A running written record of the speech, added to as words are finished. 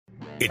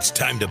It's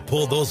time to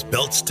pull those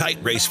belts tight,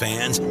 race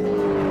fans.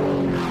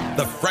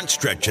 The front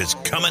stretch is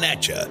coming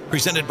at you,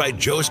 presented by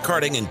Joe's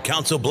Karting in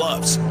Council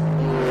Bluffs.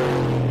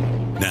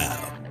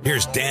 Now,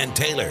 here's Dan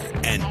Taylor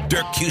and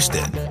Dirk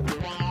Houston.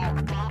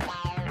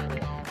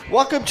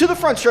 Welcome to the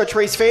front stretch,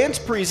 race fans,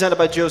 presented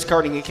by Joe's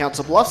Karting in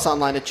Council Bluffs,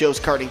 online at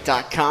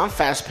joeskarting.com.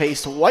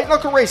 Fast-paced white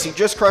knuckle racing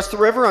just across the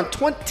river on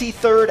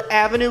 23rd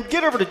Avenue.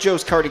 Get over to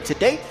Joe's Karting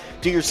today.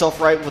 Do yourself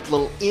right with a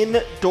little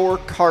indoor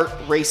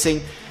kart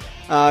racing.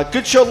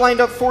 Good show lined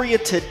up for you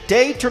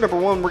today. Turn number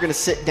one, we're going to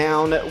sit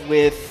down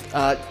with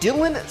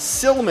Dylan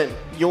Sillman,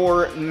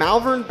 your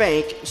Malvern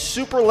Bank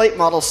Super Late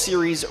Model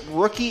Series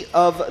Rookie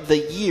of the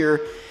Year.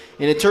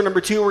 And in turn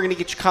number two, we're going to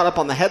get you caught up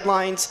on the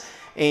headlines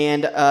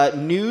and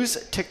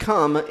news to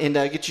come and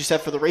get you set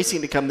for the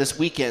racing to come this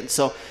weekend.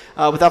 So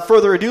without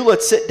further ado,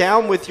 let's sit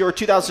down with your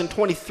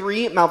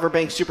 2023 Malvern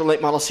Bank Super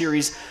Late Model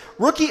Series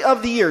Rookie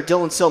of the Year,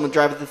 Dylan Sillman,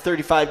 driver the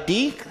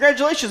 35D.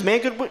 Congratulations,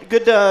 man.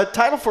 Good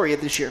title for you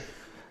this year.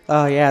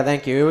 Yeah,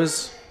 thank you.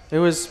 It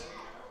was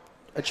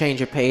a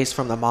change of pace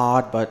from the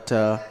mod, but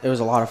it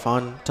was a lot of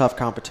fun, tough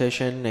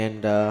competition,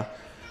 and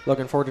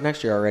looking forward to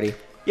next year already.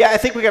 Yeah, I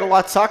think we got a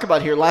lot to talk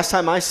about here. Last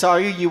time I saw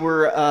you, you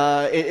were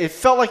it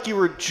felt like you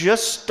were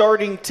just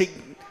starting to,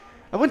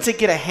 I wouldn't say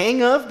get a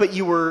hang of, but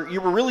you were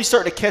really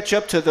starting to catch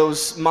up to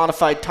those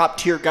modified top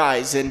tier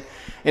guys, and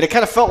it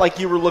kind of felt like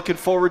you were looking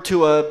forward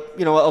to a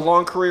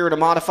long career at a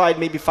modified,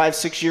 maybe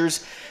 5-6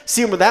 years,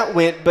 seeing where that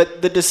went.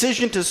 But the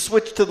decision to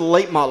switch to the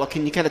late model,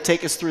 can you kind of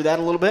take us through that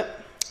a little bit?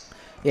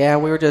 Yeah,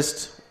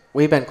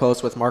 we've been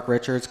close with Mark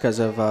Richards because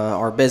of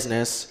our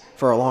business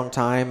for a long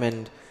time,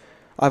 and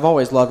I've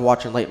always loved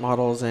watching late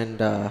models,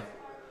 and I've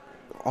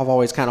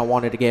always kind of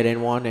wanted to get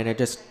in one, and it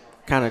just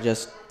I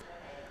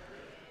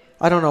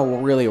don't know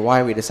really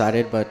why we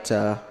decided,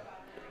 but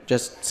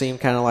just seemed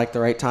kind of like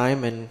the right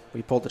time, and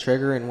we pulled the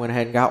trigger and went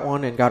ahead and got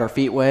one and got our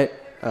feet wet.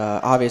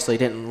 Obviously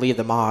didn't leave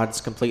the mods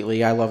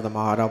completely. I love the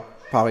mod. I'll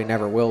probably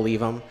never will leave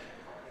them.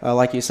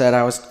 Like you said,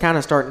 I was kind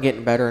of starting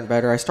getting better and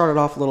better. I started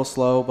off a little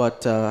slow,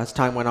 but as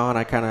time went on,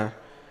 I kind of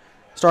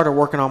started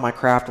working on my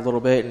craft a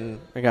little bit, and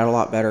I got a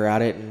lot better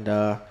at it, and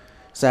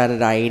sad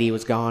that I-80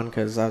 was gone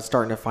because I was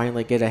starting to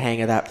finally get a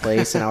hang of that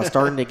place, and I was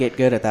starting to get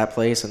good at that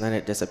place, and then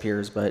it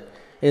disappears, but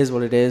it is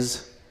what it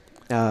is.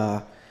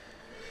 Had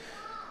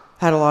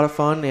a lot of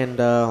fun, and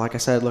like I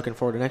said, looking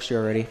forward to next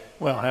year already.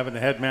 Well, having the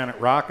head man at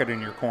Rocket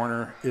in your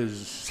corner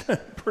is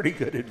pretty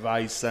good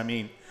advice. I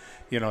mean,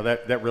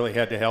 that really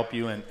had to help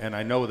you, and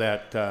I know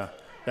that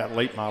that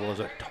late model is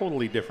a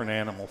totally different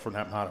animal from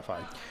that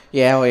modified.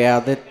 Yeah, well, yeah,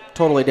 they're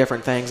totally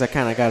different things. I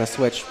kind of got to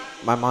switch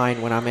my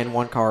mind when I'm in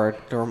one car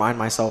to remind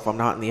myself I'm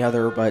not in the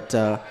other, but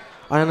I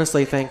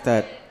honestly think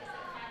that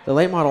the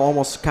late model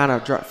almost kind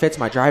of fits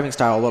my driving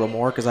style a little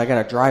more because I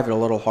got to drive it a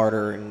little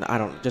harder, and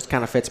just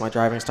kind of fits my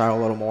driving style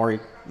a little more.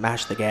 You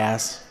mash the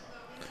gas.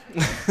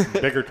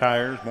 Bigger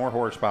tires, more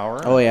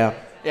horsepower. Oh, yeah.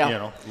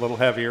 A little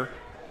heavier.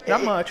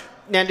 Not much.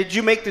 Now, did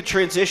you make the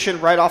transition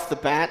right off the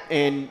bat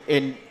and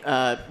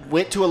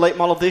went to a late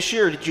model this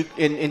year, or did you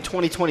in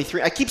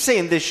 2023? I keep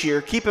saying this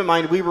year. Keep in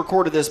mind, we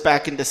recorded this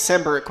back in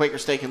December at Quaker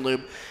Steak and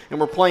Lube, and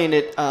we're playing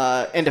it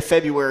end of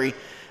February.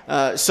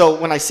 So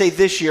when I say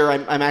this year,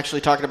 I'm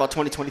actually talking about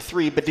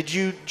 2023. But did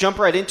you jump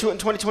right into it in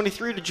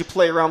 2023, or did you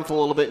play around for a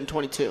little bit in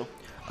 22?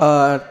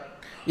 Yeah,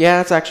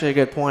 that's actually a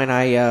good point.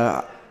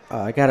 I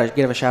got to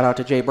give a shout-out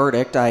to Jay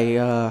Burdick.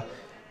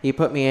 He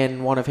put me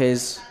in one of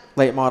his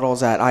late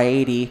models at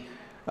I-80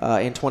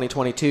 in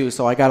 2022,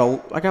 so I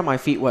got my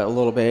feet wet a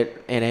little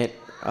bit in it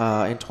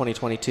in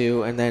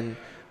 2022, and then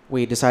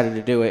we decided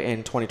to do it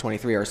in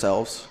 2023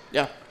 ourselves.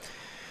 Yeah.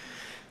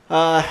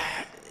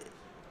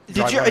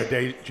 Did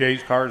you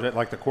Jay's cars at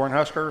like the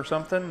Cornhusker or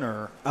something,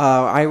 or?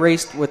 I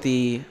raced with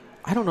I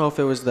don't know if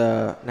it was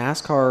the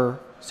NASCAR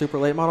Super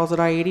Late Models at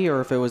I-80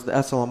 or if it was the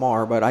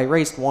SLMR, but I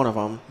raced one of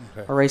them.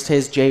 Okay. I raced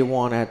his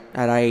J1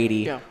 at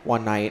I-80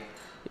 one night.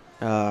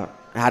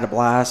 Had a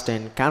blast,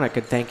 and kind of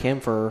could thank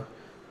him for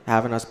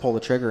having us pull the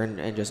trigger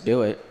and just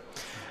do it.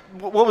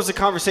 What was the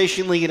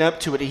conversation leading up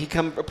to it? Did he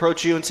come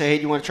approach you and say, hey,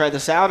 do you want to try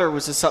this out, or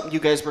was this something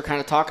you guys were kind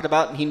of talking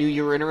about and he knew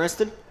you were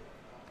interested?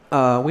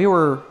 We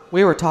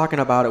were talking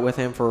about it with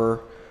him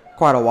for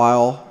quite a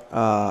while,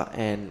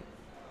 and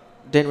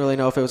didn't really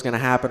know if it was going to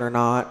happen or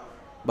not,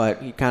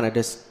 but he kind of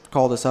just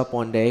called us up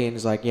one day and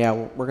was like, yeah,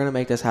 we're going to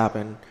make this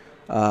happen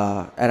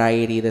at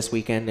I-80 this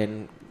weekend,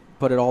 and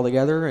put it all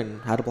together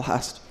and had a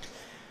blast.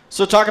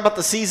 So talk about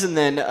the season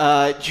then.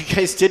 You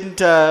guys didn't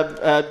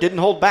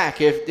hold back.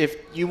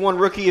 If you won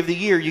Rookie of the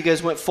Year, you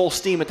guys went full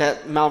steam at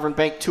that Malvern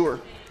Bank Tour.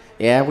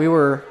 Yeah, we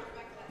were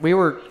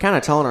kind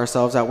of telling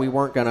ourselves that we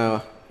weren't going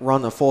to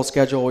run the full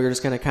schedule. We were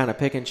just going to kind of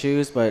pick and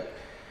choose, but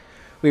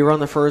we run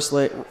the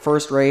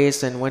first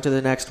race and went to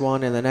the next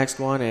one and the next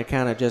one, and it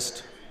kind of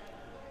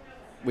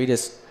we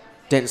just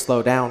didn't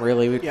slow down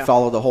really. We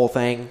followed the whole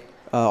thing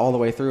all the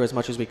way through as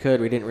much as we could.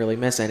 We didn't really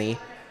miss any.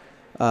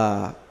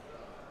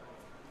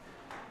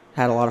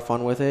 Had a lot of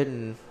fun with it.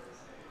 And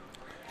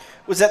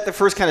was that the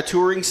first kind of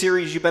touring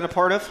series you've been a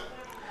part of?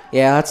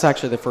 Yeah, that's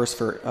actually the first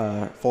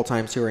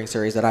full-time touring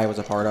series that I was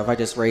a part of. I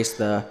just raced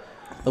the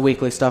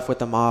weekly stuff with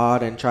the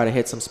mod and try to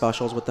hit some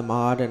specials with the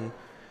mod, and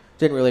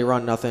didn't really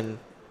run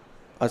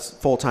a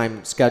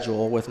full-time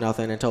schedule with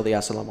nothing until the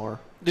SLMR.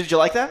 Did you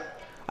like that?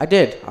 I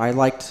did. I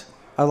liked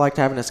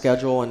having a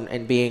schedule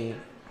and being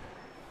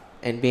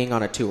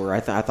on a tour. I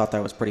thought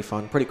that was pretty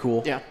fun, pretty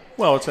cool. Yeah.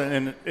 Well,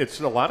 it's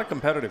a lot of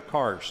competitive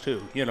cars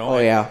too, you know. Oh,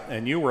 yeah.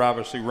 And you were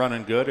obviously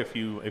running good if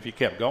you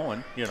kept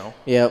going, you know.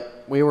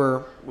 Yep. We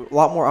were a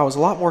lot more. I was a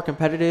lot more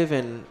competitive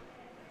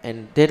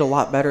and did a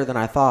lot better than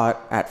I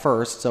thought at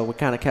first. So we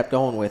kind of kept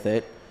going with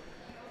it,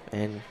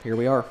 and here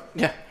we are.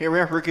 Yeah, here we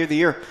are, Rookie of the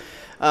Year.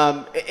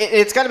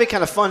 It's got to be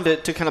kind of fun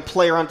to kind of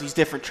play around these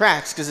different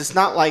tracks, because it's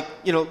not like,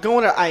 you know,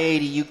 going to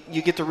I-80,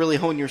 you get to really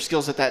hone your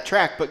skills at that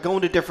track, but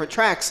going to different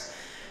tracks,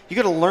 you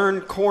got to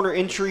learn corner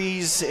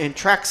entries and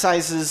track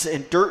sizes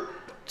and dirt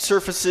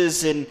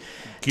surfaces and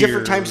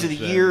different times of the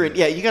year. And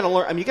yeah, you got to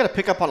learn. I mean, you got to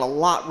pick up on a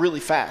lot really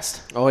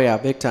fast. Oh yeah,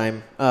 big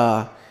time.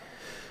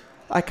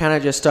 I kind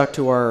of just stuck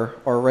to our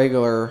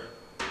regular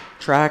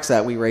tracks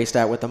that we raced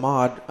at with the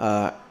mod,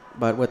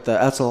 but with the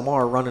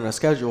SLMR running a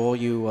schedule,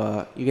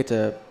 you get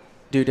to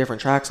do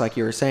different tracks, like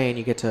you were saying.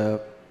 You get to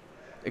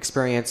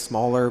experience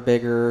smaller,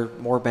 bigger,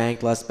 more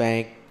banked, less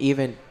banked.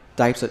 Even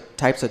types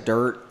of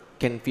dirt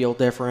can feel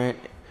different.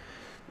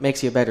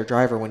 Makes you a better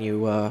driver when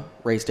you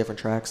race different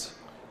tracks.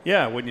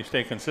 Yeah, when you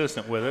stay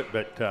consistent with it.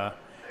 But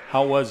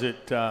how was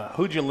it?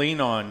 Who'd you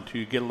lean on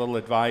to get a little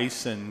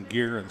advice and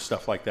gear and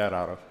stuff like that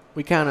out of?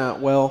 We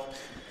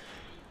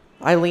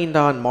I leaned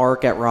on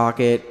Mark at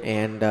Rocket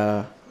and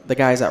the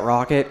guys at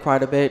Rocket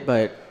quite a bit,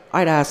 but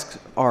I'd ask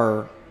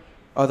our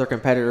other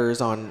competitors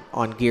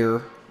on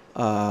gear,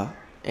 and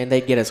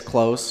they'd get us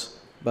close.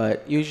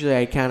 But usually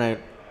I kind of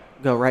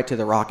go right to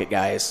the Rocket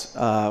guys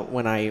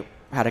when I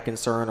had a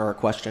concern or a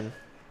question.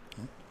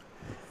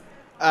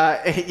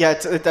 Yeah,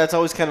 that's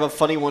always kind of a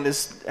funny one,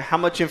 is how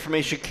much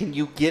information can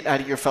you get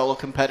out of your fellow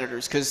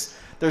competitors? Because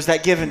there's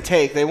that give and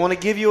take. They want to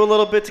give you a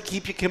little bit to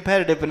keep you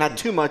competitive, but not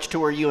too much to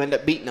where you end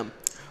up beating them.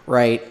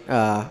 Right.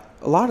 A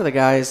lot of the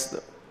guys,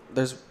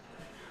 there's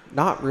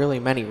not really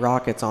many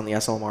Rockets on the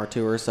SLMR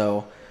tour,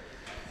 so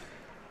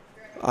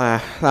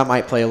that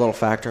might play a little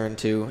factor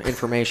into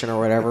information or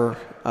whatever.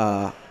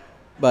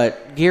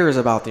 But gear is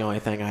about the only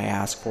thing I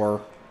ask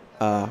for.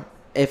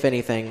 If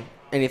anything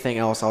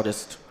else, I'll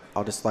just,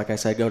 like I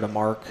said, go to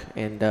Mark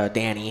and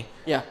Danny.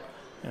 Yeah.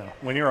 Yeah.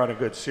 When you're on a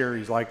good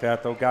series like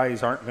that, though,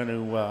 guys aren't going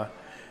to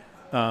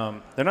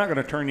they're not going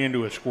to turn you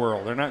into a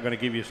squirrel. They're not going to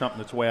give you something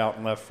that's way out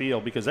in left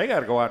field, because they got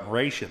to go out and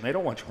race you. And they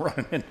don't want you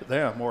running into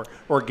them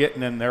or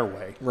getting in their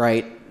way.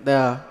 Right.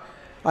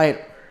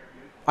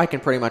 I can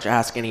pretty much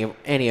ask any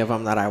of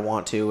them that I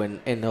want to,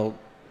 and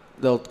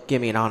they'll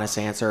give me an honest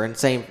answer. And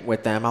same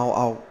with them.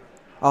 I'll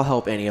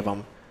help any of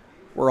them.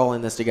 We're all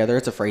in this together.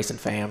 It's a racing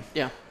fam.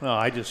 Yeah. No,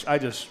 I just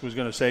was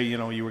going to say, you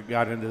know, you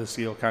got into this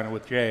deal kind of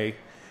with Jay,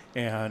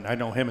 and I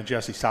know him and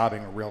Jesse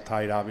Sobbing are real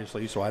tight,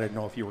 obviously, so I didn't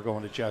know if you were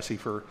going to Jesse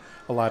for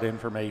a lot of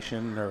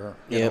information, or,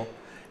 you know,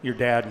 your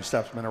dad and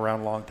stuff's been around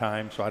a long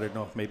time, so I didn't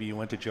know if maybe you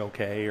went to Joe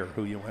K or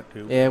who you went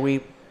to. Yeah,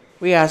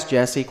 we asked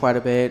Jesse quite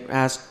a bit.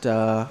 Asked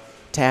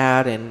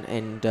Tad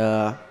and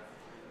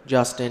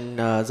Justin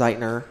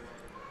Zeitner.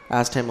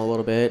 Asked him a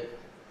little bit,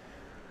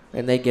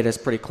 and they get us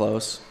pretty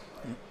close.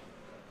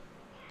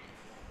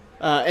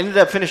 Ended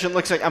up finishing,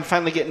 looks like I'm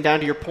finally getting down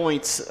to your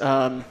points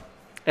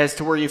as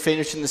to where you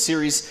finished in the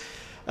series.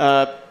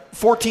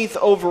 14th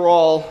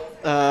overall.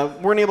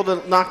 Weren't able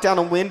to knock down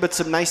a win, but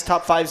some nice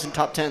top 5s and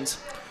top 10s.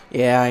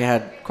 Yeah, I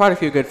had quite a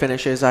few good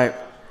finishes. I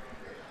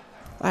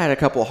had a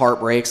couple of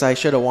heartbreaks. I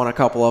should have won a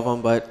couple of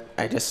them, but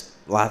I just,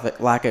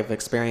 lack of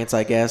experience,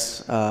 I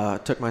guess,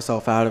 took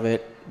myself out of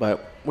it.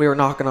 But we were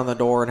knocking on the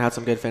door and had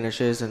some good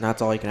finishes, and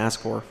that's all you can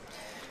ask for.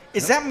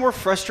 Is that more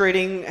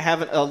frustrating,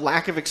 having a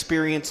lack of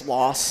experience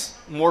loss,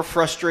 more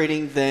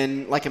frustrating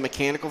than like a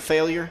mechanical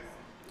failure?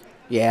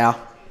 Yeah,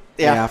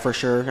 for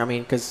sure. I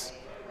mean, because,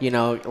 you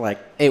know, like,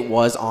 it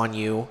was on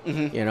you.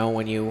 Mm-hmm. You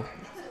know,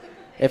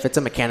 if it's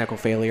a mechanical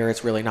failure,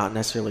 it's really not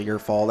necessarily your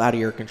fault, out of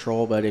your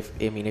control. But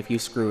if you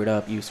screw it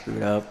up, you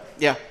screwed up.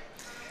 Yeah.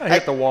 I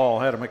hit the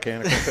wall, had a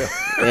mechanical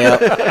failure.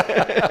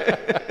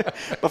 Yeah.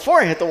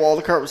 Before I hit the wall,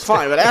 the car was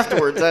fine, but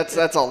afterwards,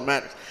 that's all that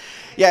matters.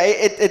 Yeah,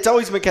 it's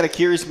always been kind of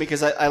curious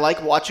because I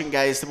like watching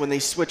guys that when they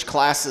switch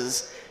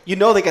classes, you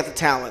know they got the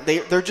talent.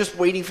 They're just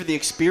waiting for the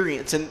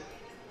experience, and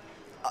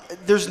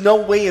there's no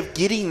way of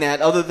getting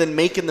that other than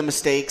making the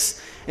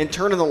mistakes and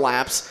turning the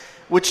laps,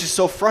 which is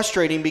so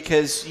frustrating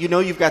because you know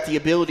you've got the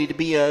ability to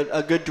be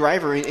a good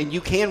driver and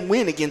you can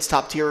win against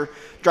top-tier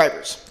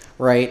drivers.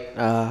 Right.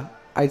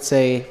 I'd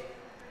say,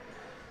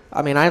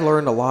 I mean, I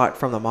learned a lot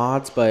from the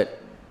mods, but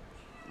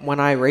when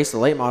I race the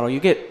late model, you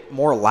get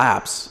more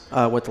laps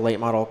with the late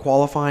model.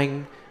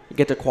 Qualifying, you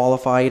get to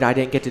qualify. I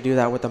didn't get to do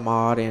that with the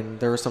mod, and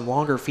there were some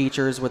longer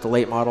features with the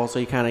late model, so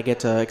you kind of get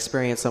to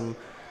experience some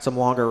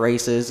longer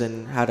races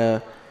and how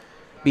to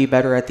be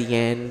better at the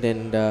end.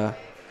 And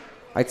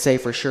I'd say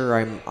for sure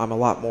I'm a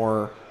lot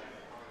more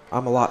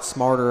I'm a lot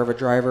smarter of a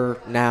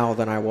driver now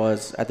than I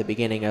was at the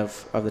beginning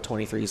of the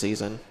 23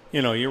 season.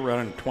 You know, you're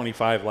running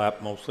 25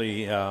 lap,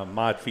 mostly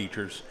mod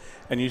features,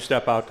 and you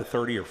step out to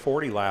 30 or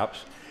 40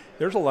 laps.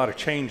 There's a lot of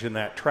change in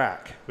that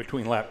track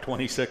between lap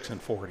 26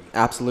 and 40.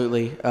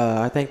 Absolutely.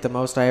 I think the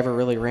most I ever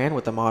really ran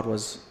with the mod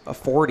was a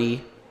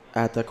 40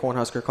 at the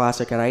Cornhusker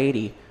Classic at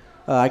I-80.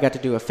 I got to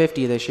do a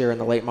 50 this year in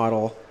the late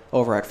model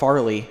over at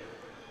Farley.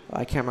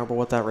 I can't remember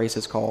what that race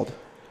is called.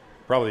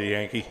 Probably the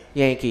Yankee.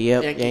 Yankee.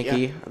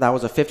 Yeah. That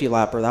was a 50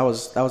 lapper. That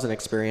was an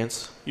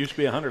experience. Used to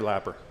be a 100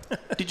 lapper.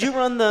 Did you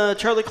run the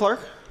Charlie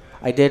Clark?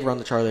 I did run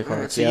the Charlie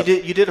Clark. Right, so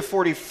you did a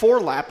 44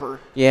 lapper.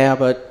 Yeah,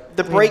 but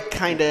the brake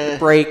kind of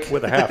break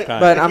with a half time.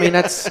 But I mean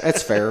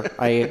that's fair.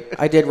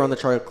 I did run the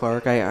Charlie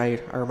Clark. I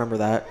remember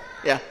that.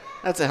 Yeah,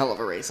 that's a hell of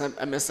a race.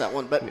 I missed that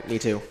one, but me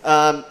too.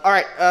 All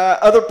right,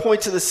 other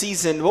points of the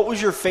season. What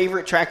was your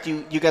favorite track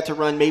you got to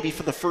run, maybe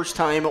for the first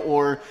time,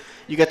 or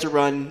you got to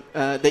run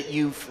that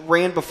you've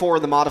ran before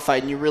in the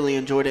modified and you really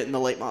enjoyed it in the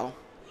late model?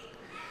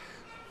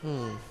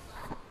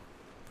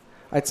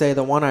 I'd say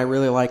the one I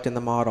really liked in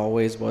the mod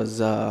always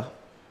was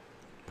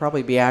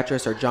probably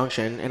Beatrice or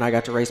Junction, and I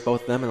got to race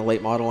both of them in the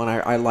late model, and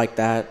I liked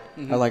that.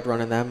 I liked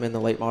running them in the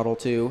late model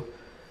too.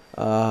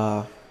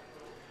 And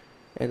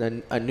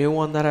then a new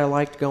one that I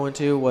liked going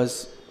to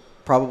was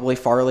probably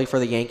Farley for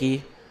the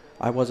Yankee.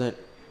 I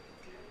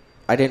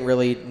didn't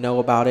really know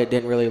about it,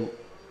 didn't really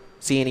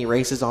see any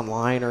races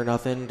online or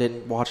nothing,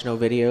 didn't watch no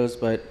videos,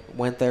 but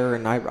went there,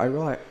 and I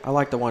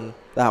liked that one.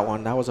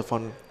 That was a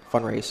fun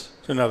race.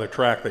 It's another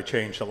track they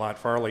changed a lot.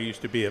 Farley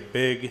used to be a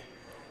big,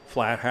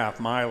 flat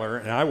half-miler,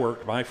 and I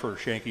worked my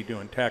first Yankee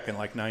doing tech in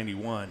like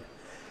 91.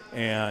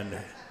 And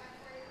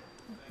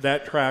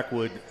that track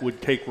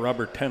would take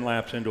rubber 10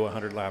 laps into a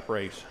 100-lap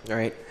race.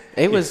 Right.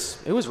 It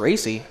was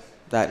racy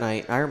that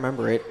night. I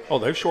remember it. Oh,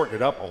 they've shortened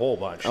it up a whole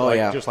bunch. Oh,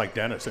 yeah. Just like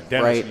Denison.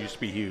 Denison used to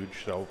be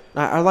huge. So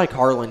I like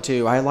Harlan,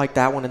 too. I like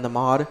that one in the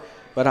mod,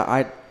 but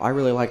I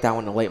really like that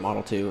one in the late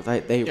model, too.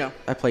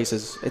 That place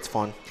it's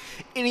fun.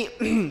 Any of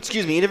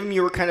them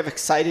you were kind of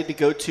excited to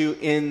go to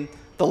in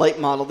the late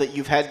model that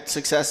you've had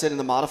success in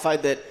the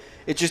modified that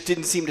it just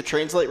didn't seem to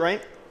translate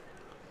right?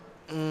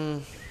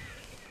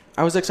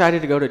 I was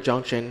excited to go to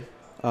Junction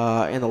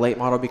in the late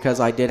model because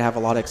I did have a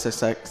lot of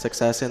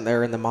success in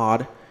there in the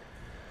mod.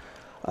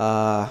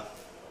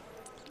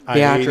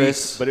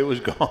 Beatrice, but it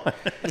was gone.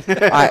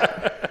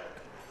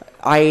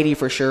 I-80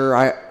 for sure.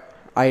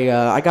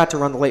 I got to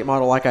run the late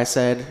model, like I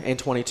said, in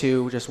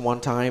 22 just one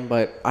time,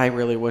 but I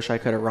really wish I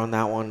could have run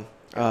that one.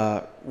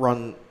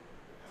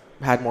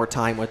 Had more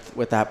time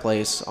with that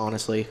place,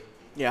 honestly.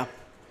 Yeah.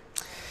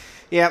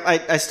 Yeah,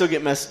 I still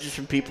get messages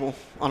from people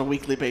on a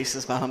weekly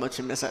basis about how much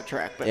they miss that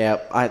track. But yeah,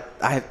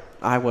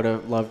 I would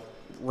have loved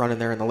running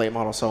there in the late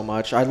model so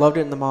much. I loved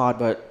it in the mod,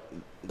 but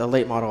the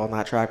late model on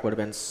that track would have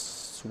been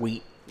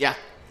sweet. Yeah,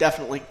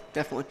 definitely.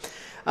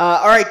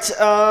 All right,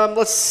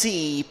 let's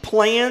see.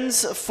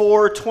 Plans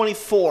for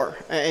 24.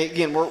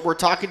 Again, we're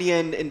talking to you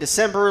in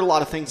December. A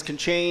lot of things can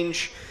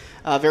change.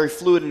 Very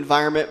fluid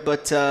environment.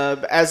 But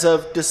as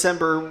of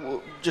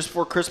December, just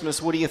before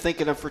Christmas, what are you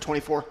thinking of for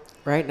 24?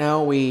 Right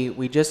now,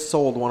 we just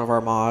sold one of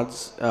our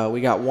mods.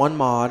 We got one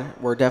mod.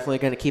 We're definitely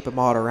going to keep a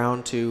mod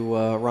around to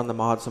run the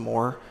mod some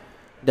more.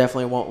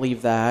 Definitely won't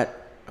leave that.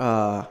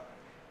 But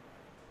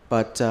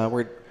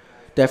we're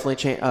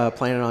definitely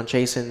planning on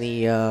chasing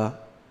the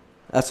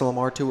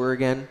SLMR tour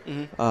again.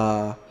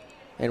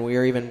 And we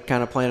are even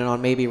kind of planning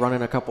on maybe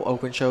running a couple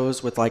open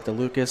shows with like the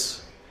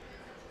Lucas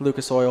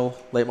Oil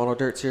Late Model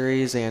Dirt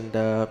Series and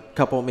a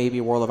couple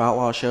maybe World of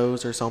Outlaw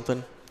shows or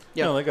something.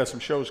 Yeah, they got some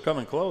shows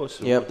coming close.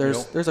 So yep,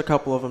 there's a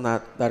couple of them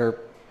that are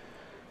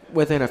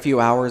within a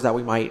few hours that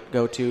we might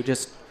go to.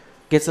 Just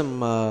get some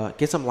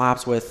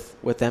laps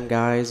with them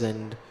guys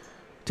and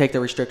take the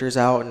restrictors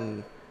out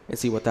and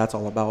see what that's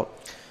all about.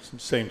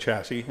 Same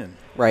chassis and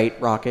right,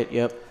 Rocket.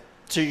 Yep.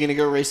 So you're gonna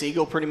go race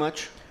Eagle pretty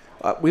much?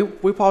 We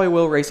probably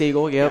will race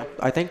Eagle. Yep.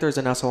 Yeah. I think there's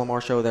an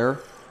SLMR show there.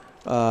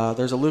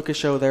 There's a Lucas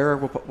show there.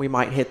 We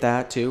might hit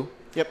that too.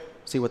 Yep.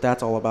 See what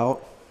that's all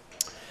about.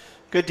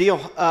 Good deal.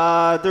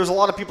 There's a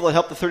lot of people that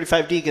help the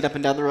 35D get up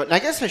and down the road. And I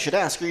guess I should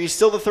ask, are you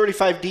still the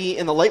 35D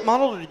in the late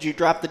model, or did you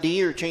drop the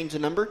D or change the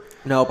number?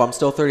 Nope, I'm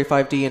still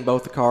 35D in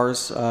both the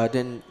cars.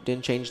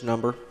 Didn't change the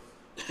number.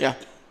 Yeah.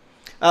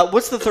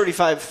 What's the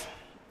 35?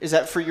 Is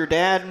that for your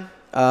dad?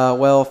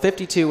 Well,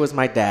 52 was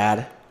my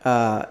dad.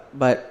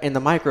 But in the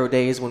micro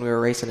days when we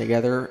were racing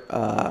together,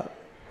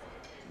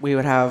 we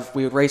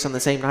would race on the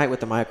same night with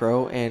the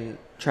micro, and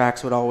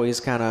tracks would always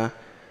kind of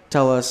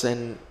tell us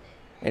and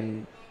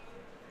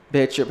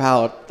bitch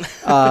about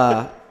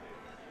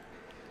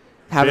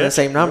having the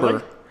same number.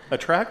 Really? A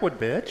track would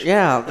bitch?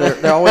 Yeah,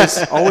 they're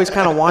always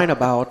kind of whine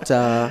about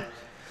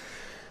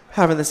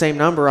having the same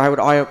number.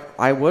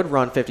 I would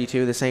run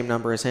 52, the same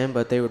number as him,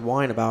 but they would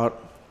whine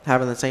about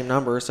having the same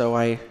number. So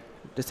I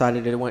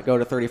decided to go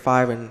to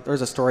 35, and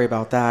there's a story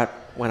about that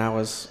when I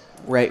was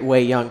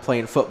way young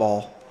playing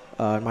football.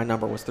 My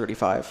number was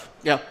 35.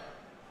 Yeah.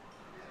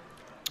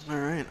 All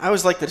right. I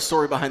always like the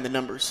story behind the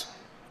numbers.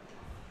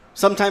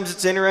 Sometimes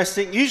it's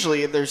interesting.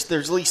 Usually there's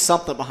at least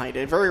something behind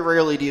it. Very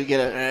rarely do you get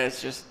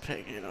it's just,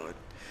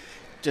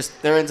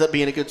 there ends up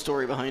being a good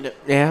story behind it.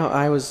 Yeah,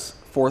 I was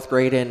 4th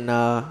grade in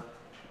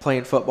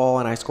playing football,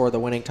 and I scored the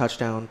winning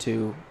touchdown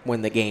to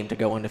win the game to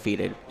go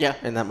undefeated. Yeah.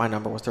 And that my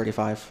number was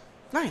 35.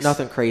 Nice.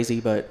 Nothing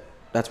crazy, but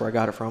that's where I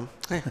got it from.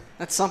 Hey,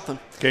 that's something.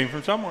 Came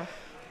from somewhere.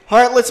 All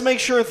right, let's make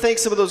sure and thank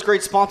some of those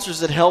great sponsors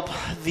that help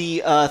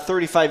the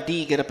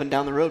 35D get up and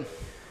down the road.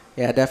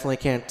 Yeah, definitely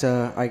can't.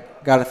 I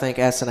got to thank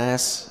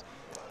S&S,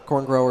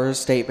 Corn Growers,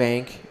 State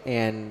Bank,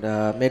 and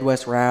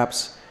Midwest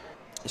Wraps,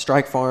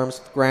 Strike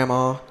Farms,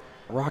 Grandma,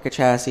 Rocket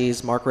Chassis,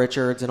 Mark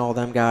Richards, and all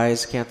them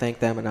guys. Can't thank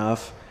them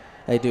enough.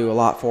 They do a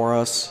lot for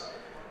us.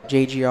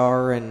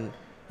 JGR and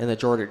the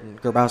Jordan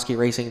Grabowski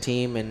Racing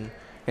Team and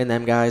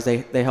them guys,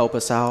 they help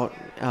us out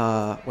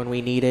when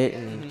we need it,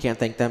 and can't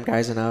thank them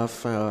guys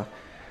enough.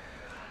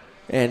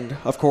 And,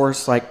 of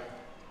course, like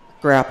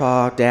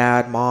Grandpa,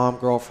 Dad, Mom,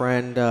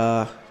 girlfriend,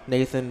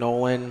 Nathan,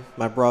 Nolan,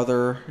 my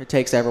brother. It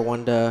takes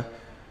everyone to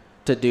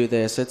do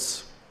this.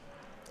 It's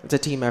a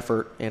team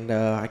effort, and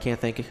I can't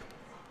thank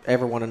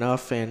everyone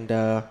enough, and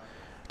it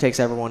takes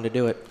everyone to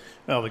do it.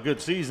 Well, the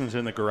good season's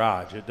in the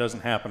garage. It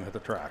doesn't happen at the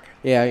track.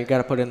 Yeah, you got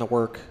to put in the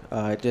work.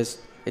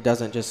 It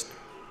doesn't just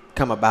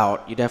come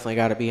about. You definitely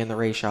got to be in the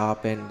race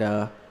shop,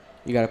 and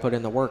you got to put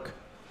in the work.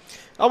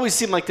 Always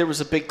seemed like there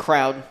was a big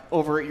crowd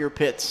over at your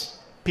pits.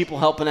 People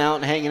helping out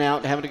and hanging out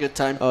and having a good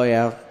time. Oh,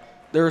 yeah.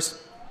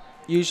 There's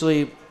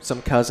usually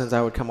some cousins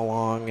that would come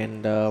along,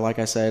 and like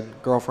I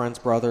said, girlfriends,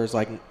 brothers,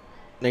 like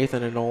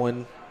Nathan and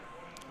Nolan,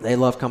 they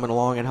love coming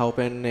along and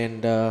helping,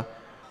 and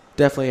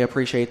definitely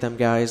appreciate them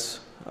guys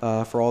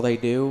for all they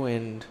do,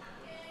 and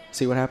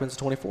see what happens in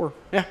 24.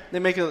 Yeah, they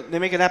make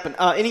it happen.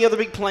 Any other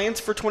big plans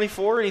for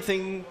 24?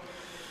 Anything?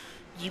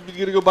 You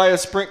gonna go buy a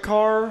sprint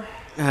car?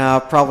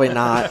 Probably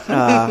not.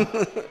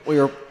 We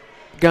were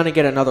gonna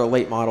get another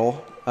late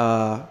model,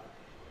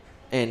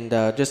 and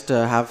just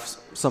to have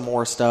some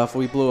more stuff.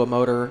 We blew a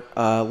motor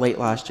late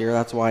last year.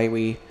 That's why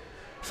we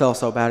fell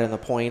so bad in the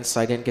points.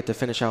 I didn't get to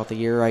finish out the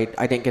year. I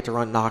didn't get to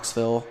run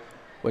Knoxville,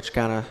 which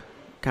kind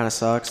of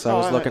sucks. I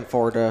was looking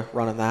forward to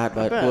running that,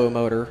 but blew a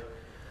motor.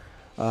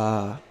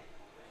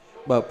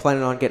 But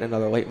planning on getting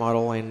another late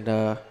model and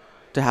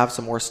to have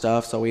some more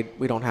stuff, so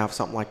we don't have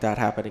something like that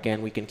happen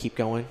again. We can keep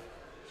going.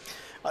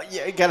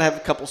 Yeah, you gotta have a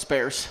couple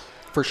spares.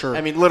 For sure.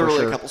 I mean, literally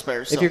sure. a couple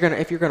spares. If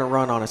you're gonna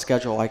run on a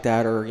schedule like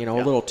that, or a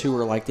little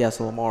tour like the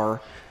SLMR,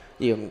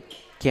 you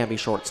can't be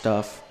short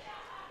stuff.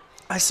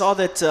 I saw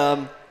that.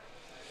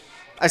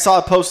 I saw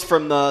a post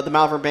from the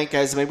Malvern Bank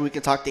guys. Maybe we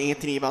can talk to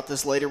Anthony about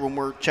this later when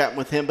we're chatting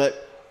with him.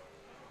 But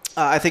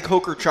I think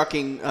Hoker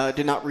Trucking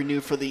did not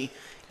renew for the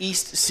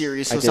East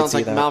Series, so it sounds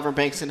like Malvern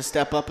Bank's going to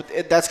step up.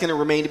 That's going to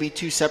remain to be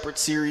two separate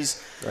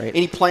series. Right.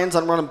 Any plans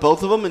on running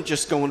both of them and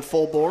just going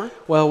full bore?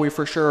 Well, we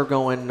for sure are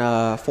going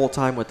full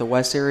time with the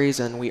West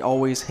Series, and we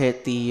always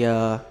hit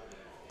the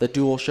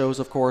dual shows.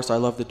 Of course, I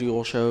love the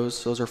dual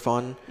shows; those are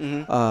fun.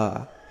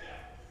 Mm-hmm.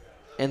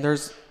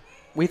 And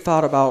we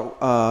thought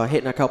about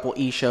hitting a couple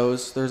E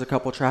shows. There's a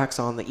couple tracks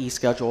on the E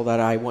schedule that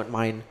I wouldn't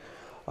mind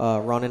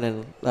running,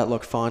 and that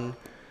looked fun.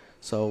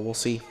 So we'll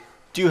see.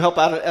 Do you help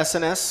out at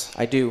S&S?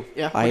 I do.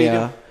 Yeah. What do you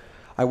do?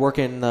 I work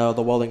in the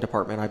welding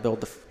department. I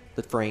build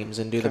the frames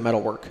and do the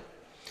metal work.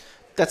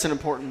 That's an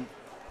important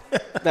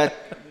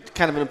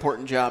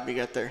job you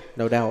got there.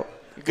 No doubt.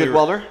 Good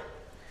welder?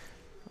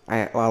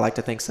 I like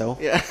to think so.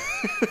 Yeah.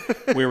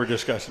 We were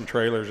discussing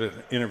trailers at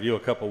an interview a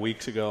couple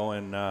weeks ago,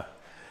 and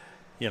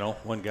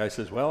one guy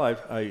says, well,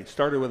 I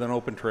started with an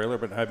open trailer,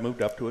 but I've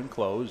moved up to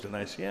enclosed. And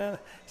I said, yeah.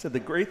 He said, the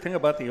great thing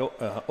about the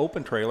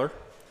open trailer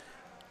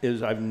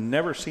is I've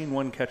never seen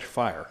one catch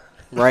fire.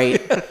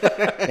 Right.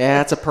 Yeah,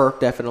 it's a perk,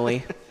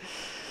 definitely.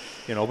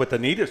 But the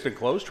neatest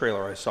enclosed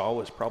trailer I saw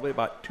was probably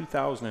about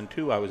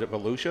 2002. I was at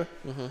Volusia.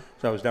 Mm-hmm.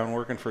 So I was down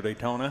working for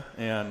Daytona.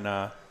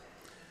 And,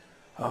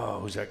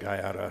 who's that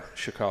guy out of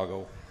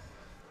Chicago?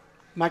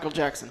 Michael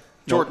Jackson.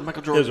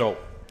 Michael Jordan. Izzo.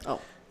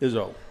 Oh.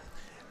 Izzo.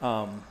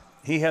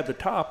 He had the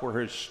top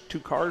where his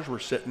two cars were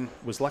sitting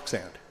was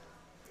Lexand.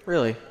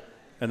 Really?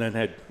 And then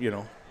had,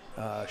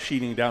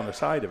 sheeting down the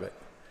side of it.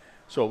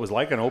 So it was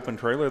like an open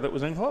trailer that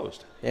was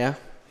enclosed. Yeah.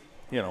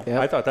 Yep.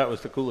 I thought that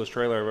was the coolest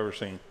trailer I've ever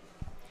seen.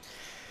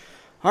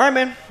 All right,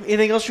 man.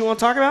 Anything else you want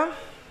to talk about?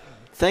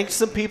 Thanks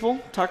some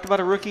people. Talked about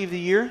a Rookie of the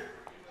Year.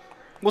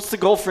 What's the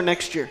goal for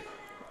next year?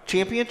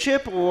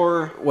 Championship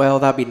or? Well,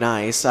 that'd be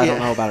nice. I don't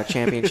know about a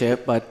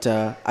championship, but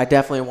I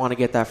definitely want to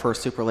get that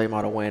first super late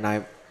model win.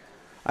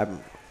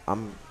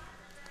 I'm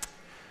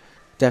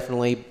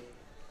definitely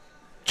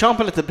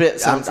chomping at the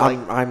bit.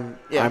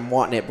 I'm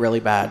wanting it really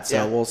bad.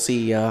 So we'll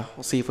see.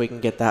 We'll see if we can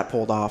get that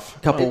pulled off. A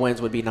couple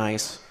wins would be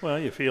nice. Well,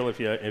 you feel if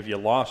you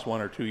lost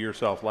one or two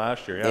yourself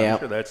last year, I'm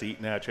sure that's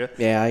eating at you.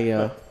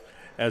 Yeah, but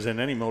as in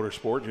any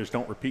motorsport, just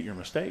don't repeat your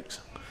mistakes.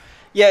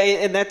 Yeah,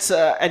 and that's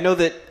I know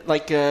that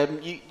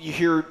you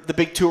hear the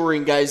big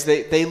touring guys.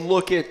 They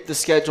look at the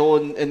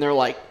schedule and they're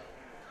like,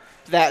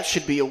 that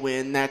should be a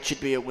win. That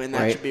should be a win.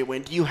 That should be a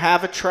win. Do you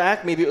have a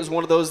track? Maybe it was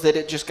one of those that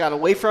it just got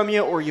away from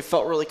you, or you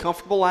felt really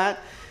comfortable at,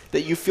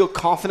 that you feel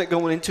confident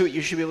going into it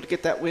you should be able to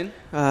get that win?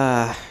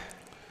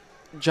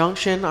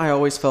 Junction, I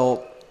always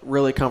felt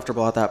really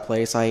comfortable at that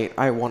place.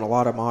 I won a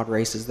lot of mod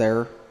races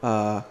there,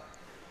 and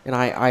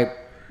I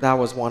that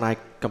was one I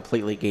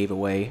completely gave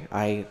away.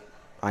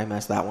 I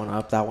messed that one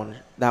up. That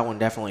one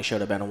definitely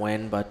should have been a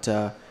win, but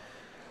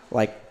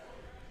like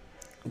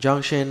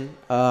Junction,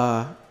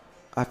 I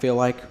feel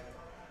like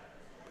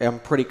I'm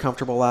pretty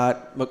comfortable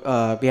at.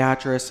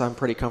 Beatrice, I'm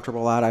pretty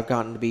comfortable at. I've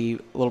gotten to be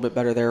a little bit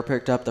better there.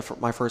 Picked up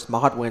my first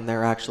mod win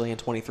there actually in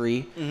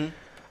 23.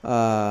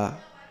 And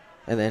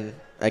then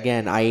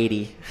again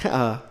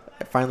I-80.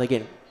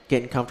 Finally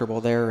getting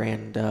comfortable there,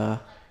 and then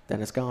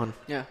it's gone.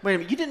 Yeah. Wait a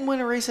minute. You didn't win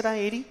a race at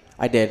I-80?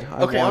 I did.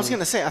 I was going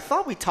to say, I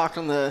thought we talked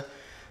on the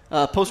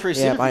post-race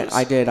interviews. Yeah,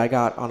 I did. I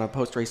got on a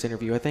post-race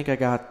interview. I think I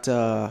got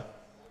I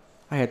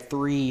had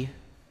three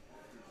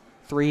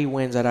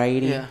wins at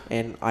I-80,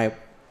 and I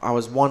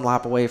was one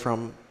lap away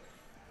from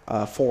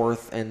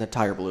fourth, and the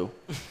tire blew.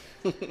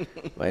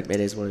 But it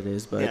is what it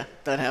is. But yeah,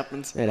 that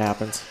happens. It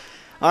happens.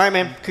 All right,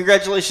 man.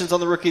 Congratulations on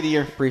the Rookie of the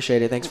Year.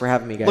 Appreciate it. Thanks for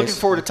having me, guys. Looking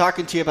forward to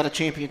talking to you about a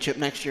championship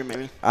next year,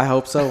 maybe. I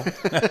hope so.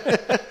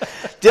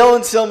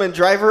 Dylan Sillman,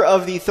 driver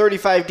of the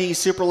 35D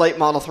Super Late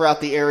Model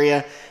throughout the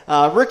area.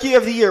 Rookie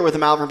of the Year with the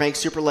Malvern Bank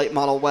Super Late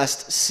Model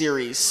West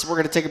Series. We're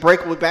going to take a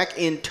break. We'll be back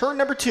in turn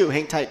number 2.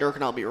 Hang tight, Dirk,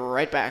 and I'll be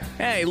right back.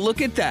 Hey,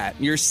 look at that.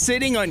 You're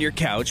sitting on your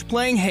couch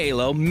playing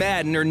Halo,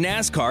 Madden, or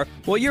NASCAR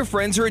while your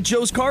friends are at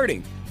Joe's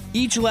Karting.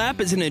 Each lap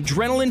is an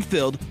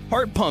adrenaline-filled,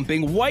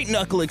 heart-pumping,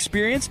 white-knuckle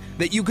experience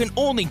that you can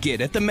only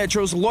get at the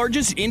Metro's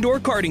largest indoor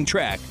karting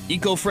track.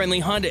 Eco-friendly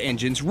Honda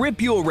engines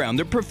rip you around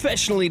the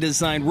professionally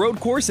designed road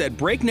course at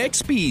breakneck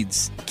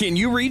speeds. Can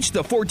you reach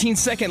the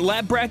 14-second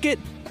lap bracket?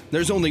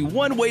 There's only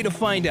one way to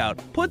find out.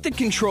 Put the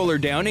controller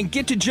down and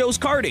get to Joe's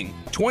Karting,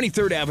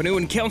 23rd Avenue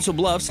in Council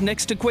Bluffs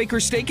next to Quaker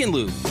Steak and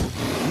Lube.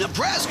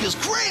 Nebraska's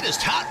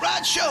greatest hot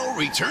rod show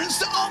returns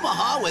to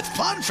Omaha with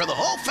fun for the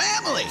whole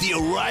family. The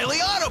O'Reilly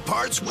Auto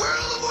Parts World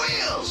of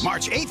Wheels.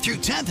 March 8th through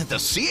 10th at the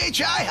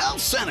CHI Health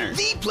Center.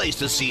 The place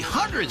to see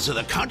hundreds of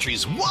the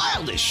country's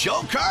wildest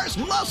show cars,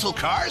 muscle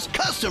cars,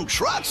 custom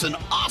trucks, and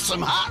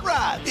awesome hot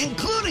rods,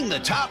 including the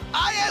top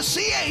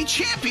ISCA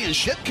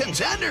championship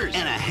contenders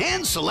and a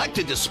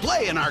hand-selected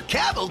display in our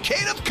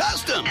cavalcade of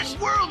customs. And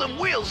World of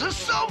Wheels is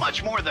so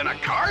much more than a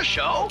car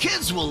show.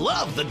 Kids will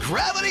love the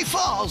Gravity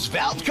Falls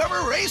valve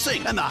cover racing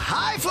and the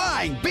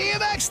high-flying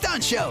BMX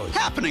stunt shows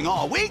happening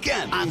all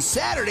weekend. On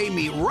Saturday,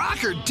 meet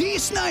rocker Dee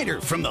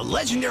Snider from the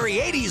legendary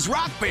 80s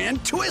rock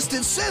band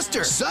Twisted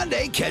Sister.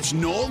 Sunday, catch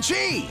Noel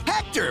G.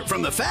 Hector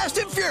from the Fast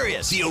and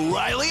Furious. The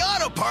O'Reilly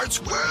Auto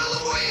Parts World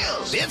of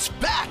Wheels. It's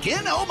back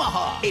in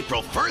Omaha,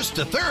 April 1st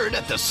to 3rd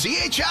at the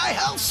CHI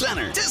Health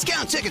Center.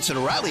 Discount tickets at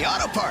O'Reilly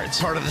Auto Parts,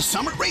 part of the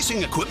Summit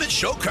Racing Equipment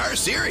Show Car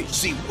Series.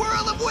 See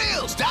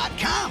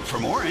worldofwheels.com for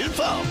more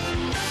info.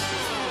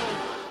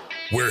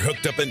 We're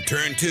hooked up in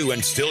turn 2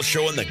 and still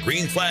showing the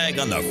green flag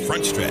on the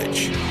front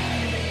stretch.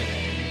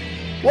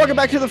 Welcome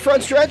back to the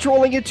front stretch.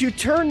 Rolling into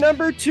turn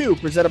number 2,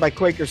 presented by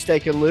Quaker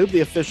Steak and Lube,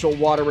 the official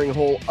watering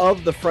hole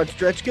of the front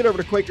stretch. Get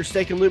over to Quaker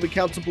Steak and Lube in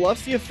Council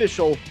Bluffs, the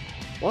official,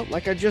 well,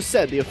 like I just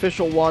said, the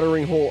official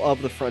watering hole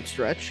of the front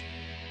stretch.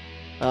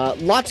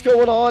 Lots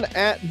going on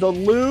at the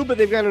Lube.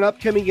 They've got an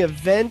upcoming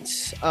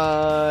event.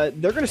 They're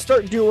going to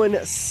start doing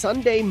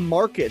Sunday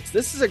markets.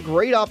 This is a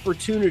great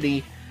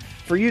opportunity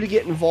for you to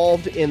get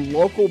involved in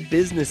local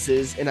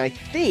businesses, and I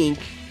think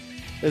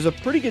there's a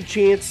pretty good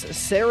chance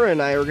Sarah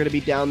and I are going to be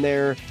down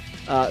there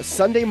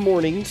Sunday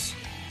mornings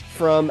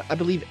from, I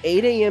believe,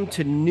 8 a.m.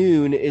 to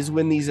noon is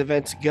when these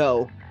events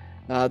go.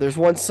 There's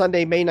one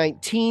Sunday, May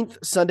 19th,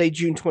 Sunday,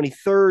 June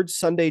 23rd,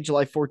 Sunday,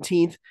 July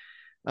 14th.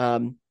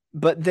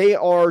 But they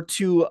are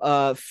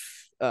to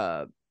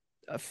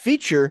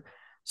feature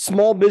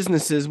small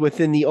businesses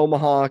within the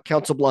Omaha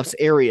Council Bluffs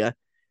area.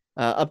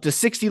 Up to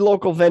 60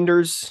 local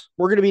vendors.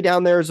 We're going to be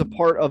down there as a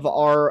part of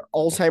our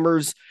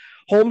Alzheimer's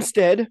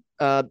homestead,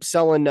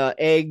 selling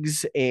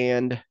eggs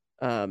and,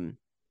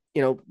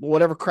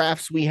 whatever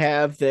crafts we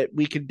have that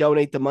we could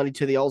donate the money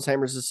to the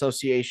Alzheimer's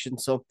Association.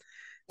 So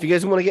if you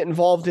guys want to get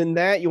involved in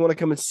that, you want to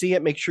come and see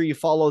it, make sure you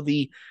follow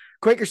the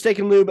Quaker Steak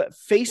and Lube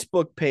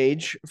Facebook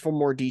page for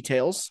more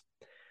details.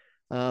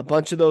 A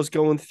bunch of those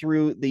going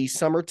through the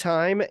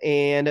summertime.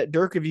 And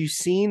Dirk, have you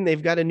seen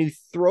they've got a new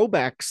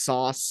throwback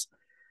sauce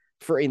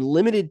for a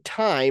limited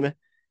time?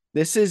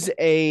 This is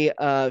a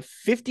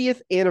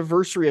 50th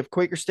anniversary of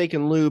Quaker Steak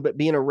and Lube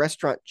being a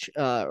restaurant.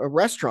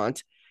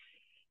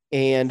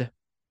 And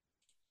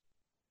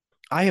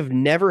I have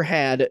never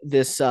had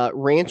this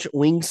ranch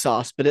wing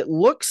sauce, but it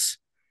looks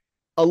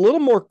a little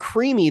more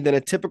creamy than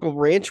a typical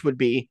ranch would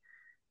be.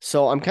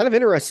 So I'm kind of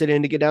interested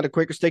in to get down to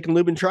Quaker Steak and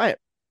Lube and try it.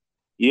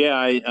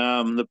 Yeah,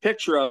 the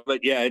picture of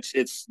it, yeah,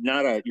 it's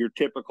not your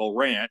typical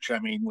ranch. I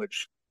mean,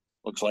 which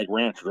looks like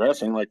ranch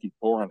dressing, like you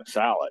pour on a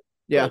salad.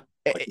 Yeah.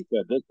 But, like you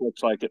said, this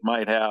looks like it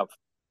might have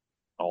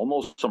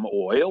almost some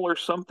oil or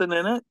something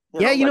in it.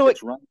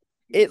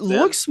 It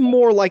looks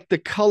more like the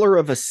color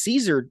of a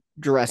Caesar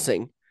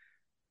dressing.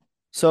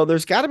 So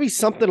there's got to be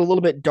something a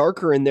little bit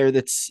darker in there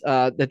that's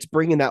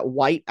bringing that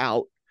white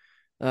out.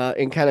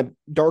 and kind of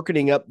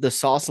darkening up the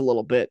sauce a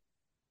little bit.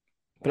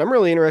 But I'm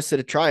really interested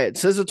to try it. It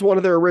says it's one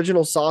of their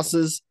original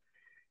sauces,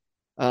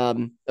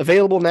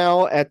 available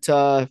now at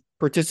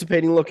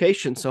participating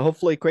locations. So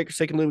hopefully Quaker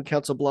Steak and Lube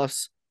Council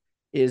Bluffs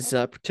is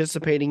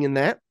participating in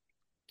that.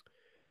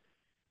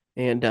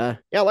 And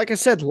yeah, like I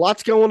said,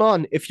 lots going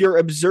on. If you're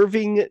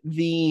observing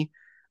the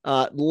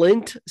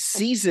Lent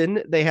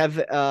season, they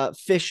have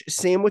fish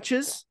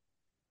sandwiches.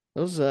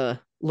 Those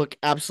look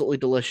absolutely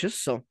delicious.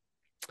 So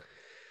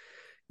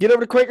get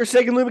over to Quaker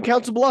Steak and Lube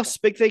Council Bluffs.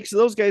 Big thanks to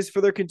those guys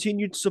for their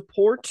continued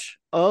support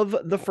of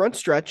the front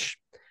stretch.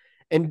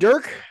 And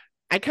Dirk,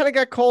 I kind of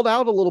got called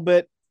out a little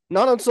bit,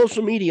 not on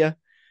social media,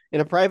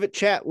 in a private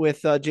chat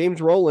with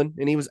James Rowland,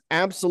 and he was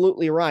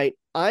absolutely right.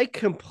 I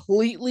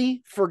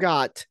completely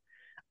forgot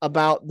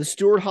about the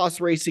Stewart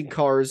Haas racing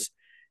cars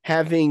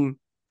having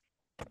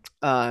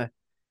parts,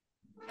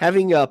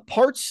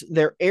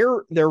 their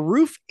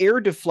roof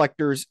air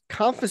deflectors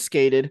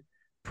confiscated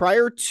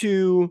prior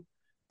to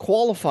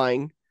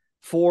qualifying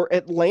for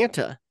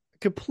Atlanta.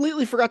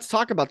 Completely forgot to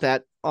talk about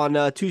that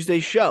on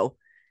Tuesday's show.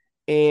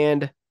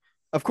 And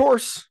of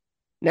course,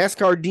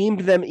 NASCAR deemed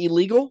them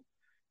illegal,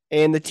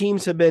 and the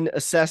teams have been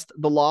assessed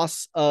the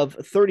loss of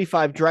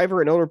 35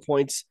 driver and owner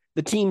points,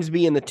 the teams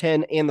being the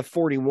 10 and the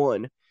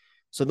 41.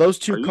 So those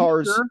two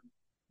cars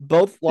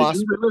both lost.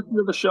 Did you listen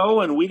to the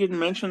show and we didn't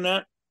mention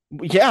that?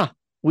 Yeah,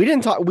 we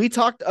didn't talk. We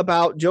talked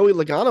about Joey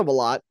Logano a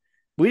lot.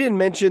 We didn't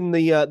mention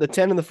the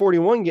 10 and the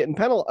 41 getting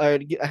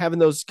having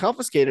those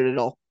confiscated at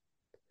all.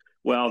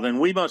 Well, then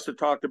we must have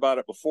talked about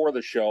it before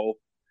the show,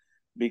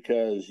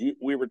 because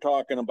we were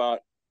talking about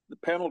the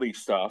penalty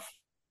stuff,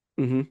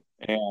 mm-hmm.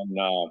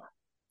 and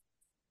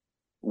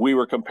we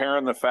were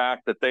comparing the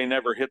fact that they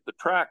never hit the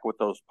track with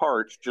those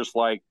parts, just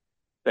like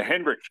the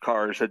Hendricks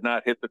cars had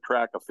not hit the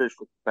track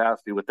official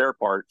capacity with their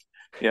parts.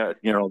 Yeah,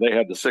 they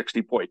had the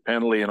 60-point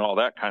penalty and all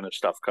that kind of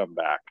stuff come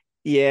back.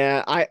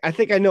 Yeah, I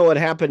think I know what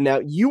happened now.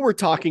 You were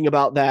talking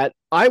about that.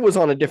 I was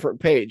on a different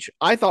page.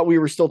 I thought we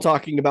were still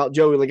talking about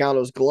Joey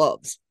Logano's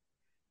gloves.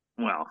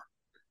 Well,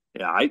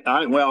 yeah, I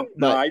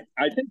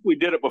think we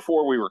did it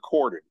before we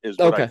recorded, is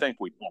what I think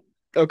we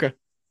did. Okay.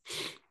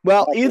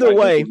 Well, either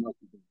way,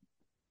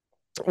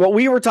 what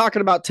we were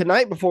talking about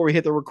tonight before we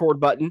hit the record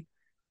button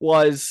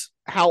was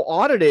how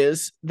odd it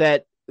is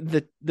that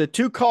the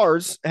two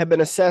cars have been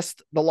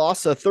assessed the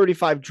loss of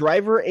 35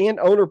 driver and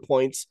owner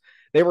points.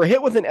 They were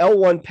hit with an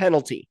L1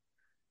 penalty,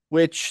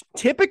 which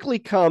typically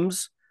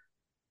comes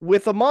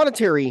with a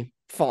monetary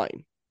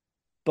fine.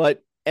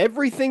 But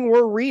everything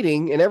we're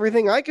reading and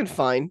everything I can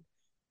find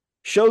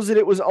shows that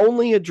it was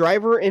only a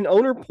driver and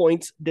owner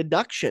points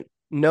deduction,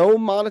 no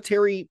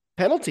monetary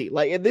penalty.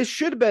 Like, this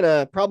should have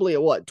been probably a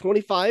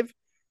 $25,000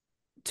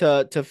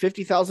 to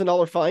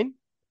 $50,000 fine.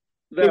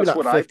 That's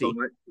what 50. I thought.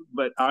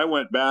 But I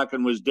went back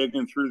and was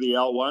digging through the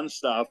L1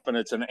 stuff, and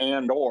it's an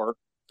and/or.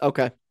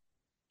 Okay.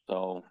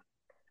 So,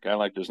 kind of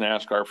like, does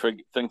NASCAR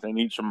think they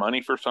need some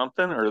money for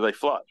something, or are they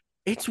flush?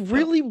 It's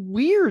really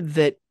weird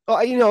that,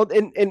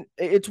 and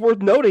it's worth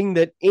noting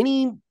that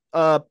any,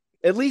 at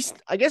least,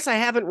 I guess I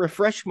haven't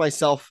refreshed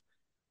myself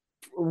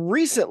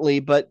recently,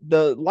 but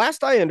the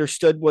last I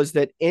understood was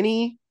that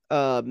any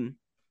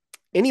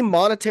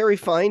monetary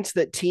fines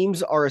that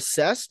teams are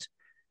assessed,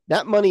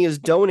 that money is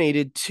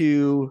donated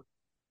to,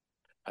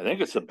 I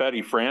think it's the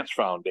Betty France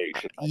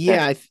Foundation.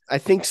 I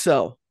think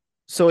so.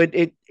 So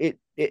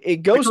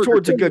it goes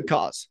towards a good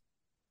cause.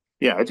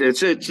 Yeah,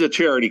 it's a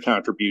charity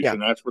contribution.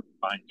 Yeah. That's where the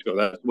fines go.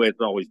 That's the way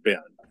it's always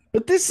been.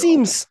 But this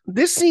seems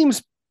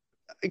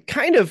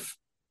kind of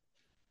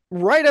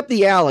right up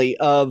the alley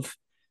of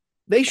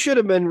they should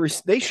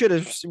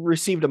have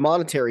received a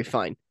monetary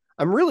fine.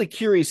 I'm really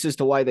curious as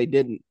to why they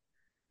didn't.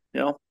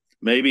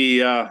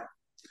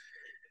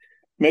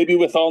 Maybe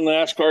with all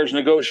NASCAR's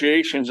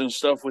negotiations and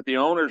stuff with the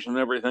owners and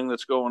everything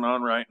that's going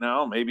on right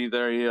now, maybe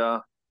they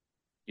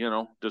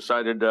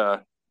decided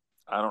to,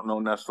 I don't know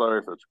necessarily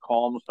if it's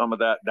calm some of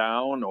that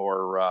down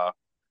or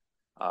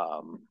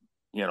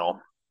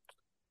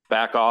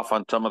back off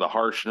on some of the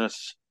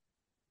harshness,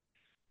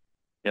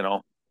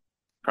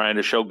 trying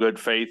to show good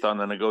faith on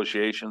the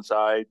negotiation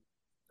side.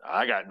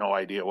 I got no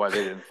idea why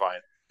they didn't find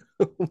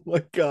it. Oh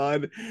my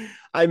God.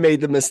 I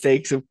made the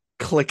mistakes of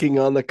clicking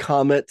on the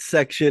comment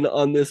section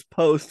on this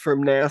post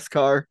from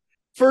NASCAR.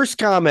 First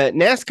comment,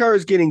 NASCAR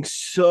is getting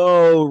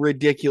so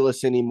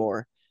ridiculous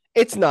anymore.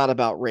 It's not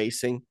about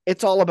racing.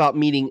 It's all about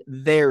meeting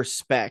their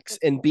specs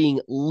and being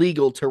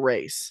legal to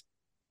race.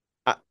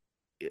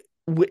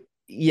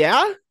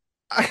 Yeah?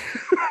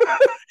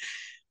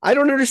 I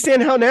don't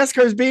understand how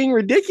NASCAR is being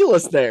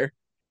ridiculous there.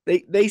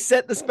 They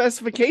set the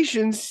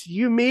specifications,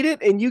 you meet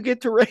it, and you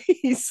get to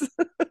race.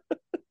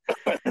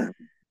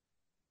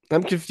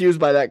 I'm confused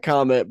by that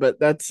comment, but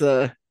that's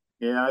yeah,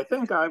 I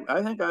think I've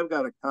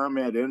got a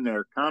comment in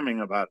there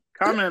commenting about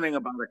a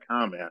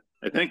comment.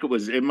 I think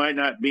it might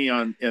not be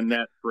in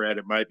that thread,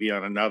 it might be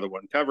on another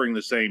one covering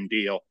the same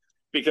deal,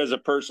 because a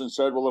person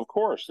said, well, of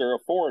course, they're a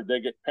Ford,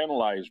 they get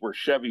penalized where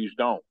Chevys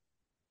don't.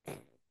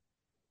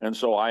 And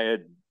so I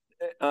had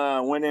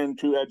went in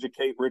to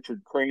educate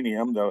Richard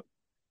Cranium, the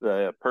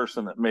the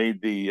person that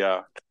made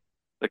the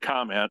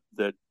comment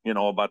that,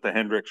 about the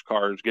Hendricks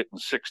cars getting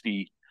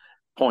 60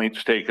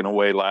 points taken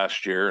away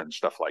last year and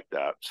stuff like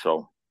that.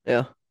 So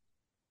Yeah.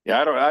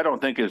 yeah, I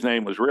don't think his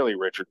name was really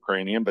Richard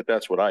Cranium, but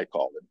that's what I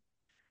called him.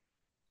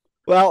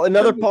 Well,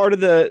 another part of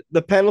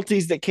the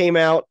penalties that came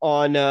out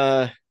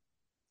on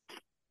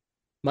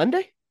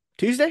Monday,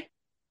 Tuesday.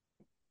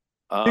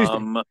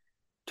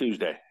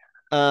 Tuesday.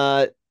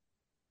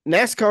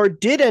 NASCAR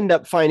did end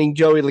up fining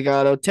Joey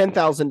Logano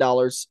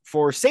 $10,000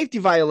 for safety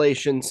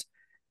violations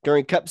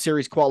during Cup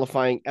Series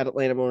qualifying at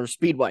Atlanta Motor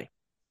Speedway.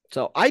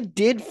 So I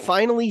did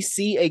finally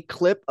see a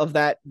clip of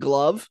that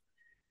glove,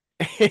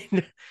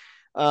 and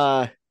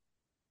God,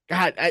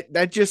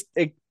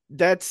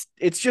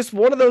 it's just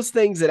one of those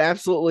things that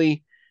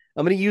absolutely,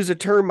 I'm going to use a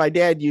term my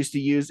dad used to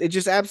use. It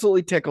just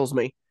absolutely tickles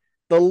me.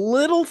 The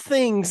little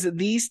things that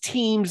these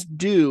teams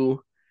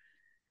do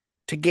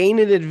to gain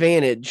an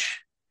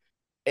advantage.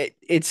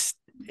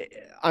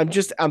 I'm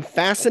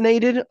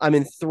fascinated. I'm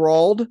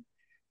enthralled.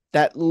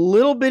 That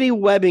little bitty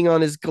webbing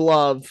on his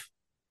glove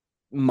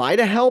might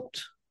have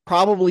helped,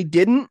 probably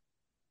didn't,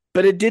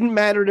 but it didn't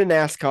matter to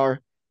NASCAR.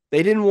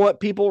 They didn't want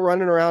people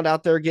running around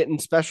out there getting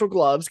special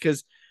gloves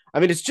because,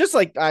 it's just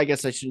like, I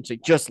guess I shouldn't say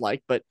just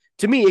like, but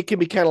to me, it can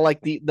be kind of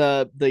like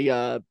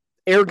the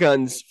air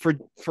guns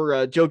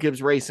for Joe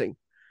Gibbs Racing.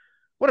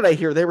 What did I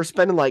hear? They were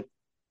spending like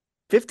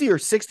 $50,000 or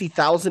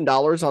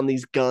 $60,000 on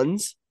these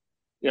guns.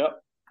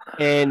 Yep.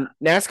 And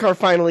NASCAR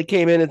finally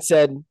came in and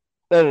said,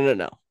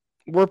 no.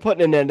 We're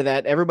putting an end to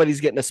that.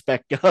 Everybody's getting a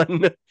spec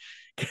gun.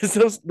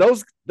 Because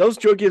those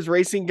Joe Gibbs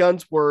Racing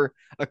guns were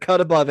a cut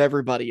above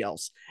everybody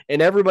else.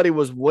 And everybody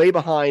was way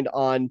behind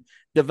on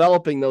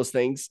developing those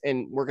things.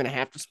 And we're going to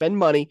have to spend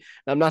money.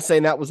 And I'm not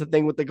saying that was the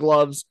thing with the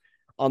gloves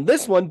on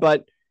this one,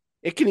 but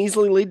it can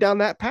easily lead down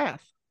that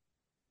path.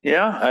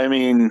 Yeah,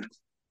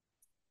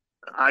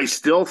 I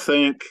still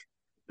think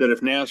that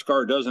if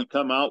NASCAR doesn't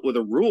come out with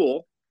a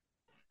rule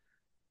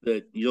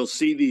that you'll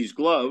see these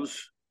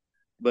gloves,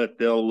 but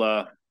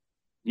they'll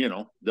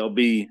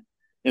be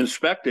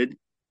inspected.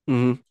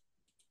 Mm-hmm.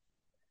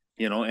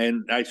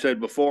 And I said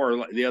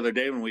before the other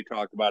day when we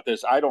talked about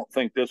this, I don't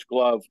think this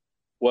glove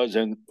was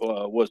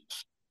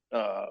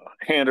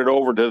handed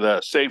over to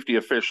the safety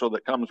official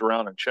that comes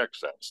around and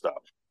checks that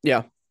stuff.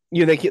 Yeah.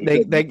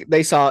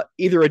 They saw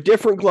either a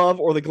different glove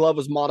or the glove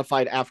was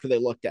modified after they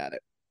looked at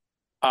it.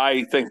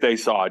 I think they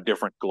saw a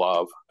different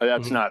glove.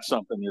 That's not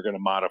something you're going to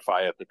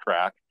modify at the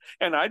track.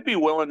 And I'd be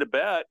willing to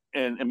bet,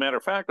 and a matter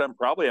of fact, I'm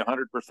probably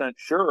 100%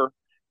 sure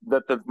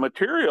that the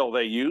material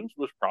they used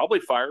was probably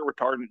fire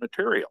retardant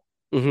material.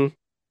 Mm-hmm.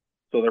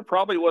 So there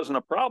probably wasn't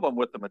a problem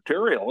with the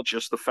material. It's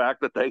just the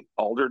fact that they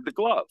altered the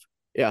glove.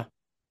 Yeah.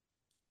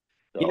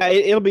 So, yeah,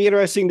 it'll be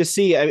interesting to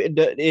see.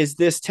 Is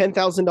this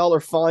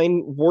 $10,000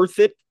 fine worth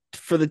it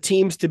for the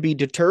teams to be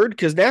deterred?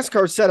 Because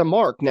NASCAR set a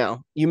mark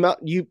now.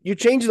 You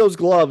change those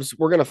gloves,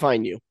 we're going to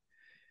fine you.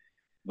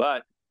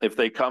 But if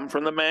they come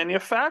from the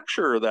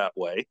manufacturer that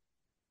way,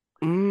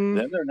 then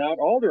they're not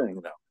altering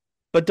them.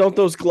 But don't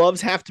those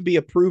gloves have to be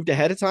approved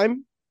ahead of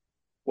time?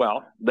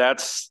 Well,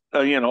 that's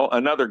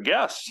another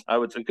guess. I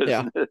would say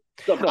because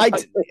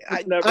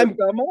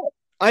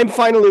I'm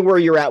finally where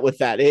you're at with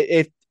that.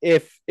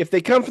 If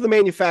they come from the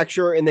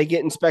manufacturer and they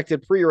get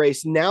inspected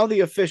pre-race, now the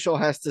official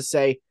has to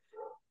say,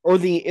 or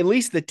at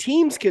least the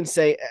teams can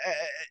say,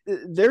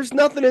 there's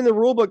nothing in the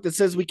rule book that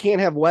says we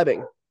can't have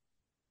webbing.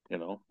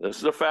 This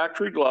is a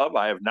factory glove.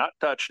 I have not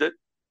touched it.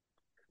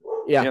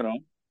 Yeah.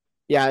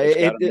 Yeah.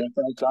 It's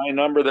got a SI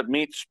number that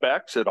meets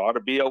specs. It ought to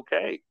be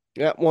okay.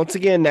 Yeah. Once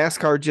again,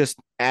 NASCAR just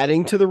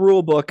adding to the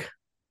rule book.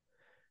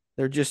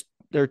 They're just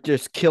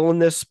killing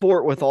this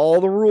sport with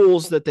all the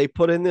rules that they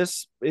put in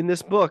this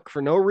book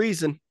for no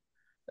reason.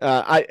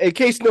 In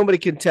case nobody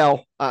can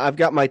tell, I've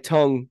got my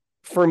tongue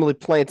firmly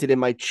planted in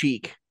my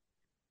cheek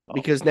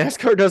because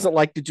NASCAR doesn't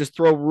like to just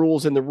throw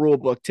rules in the rule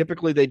book.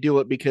 Typically they do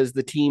it because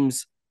the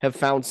teams have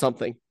found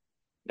something.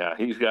 Yeah,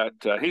 he's got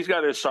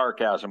his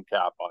sarcasm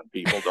cap on,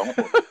 people. Don't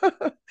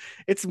worry.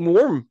 It's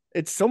warm.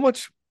 It's so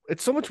much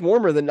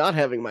warmer than not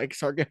having my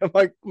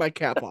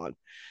cap on.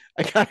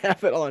 I gotta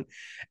have it on.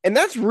 And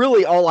that's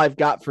really all I've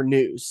got for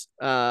news.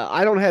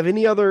 I don't have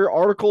any other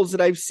articles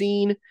that I've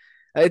seen.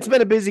 It's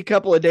been a busy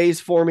couple of days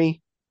for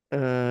me.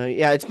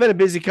 It's been a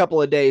busy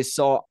couple of days,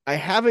 so I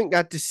haven't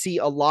got to see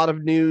a lot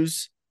of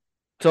news.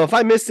 So if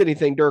I missed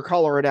anything, Dirk,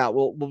 holler it out.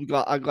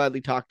 I'll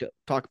gladly talk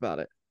about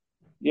it.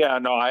 Yeah,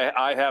 no,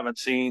 I haven't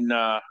seen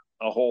a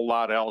whole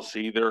lot else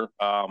either.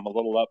 A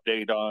little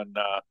update on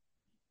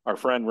our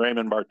friend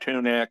Raymond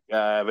Bartunek.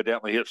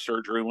 Evidently, his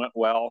surgery went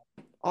well.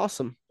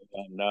 Awesome.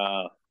 And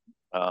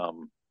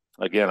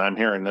again, I'm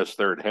hearing this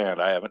third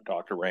hand. I haven't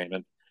talked to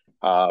Raymond,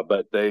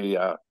 but they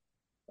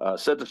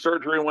said the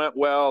surgery went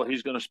well.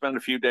 He's going to spend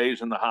a few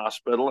days in the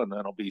hospital, and then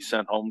he'll be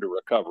sent home to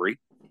recovery.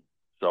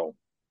 So,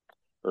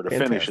 or to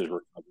finish his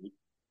recovery.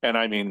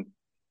 And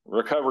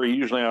recovery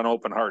usually on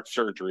open heart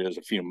surgery is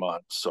a few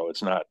months, so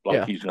it's not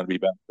like he's going to be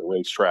back at the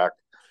racetrack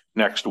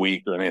next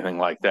week or anything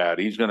like that.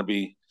 He's going to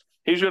be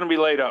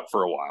laid up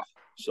for a while.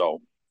 So,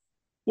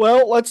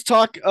 Well, let's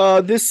talk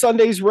this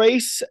Sunday's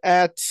race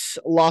at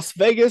Las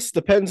Vegas,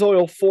 the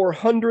Pennzoil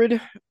 400.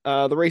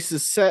 The race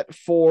is set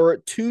for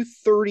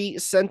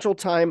 2:30 Central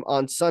Time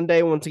on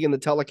Sunday. Once again, the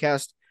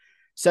telecast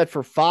set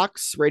for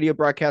Fox, radio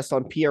broadcast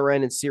on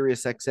PRN and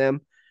Sirius XM.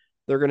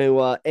 They're going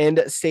to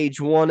end stage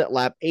 1 at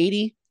lap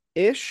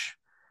 80-ish,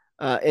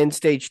 end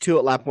stage 2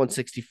 at lap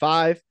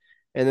 165,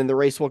 and then the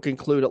race will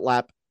conclude at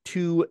lap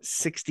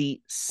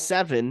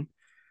 267.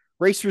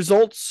 Race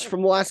results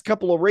from the last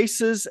couple of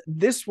races.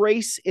 This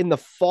race in the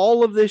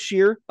fall of last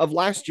year,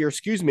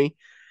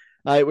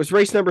 it was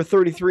race number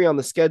 33 on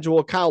the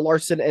schedule. Kyle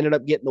Larson ended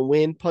up getting the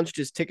win, punched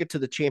his ticket to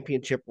the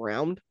championship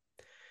round.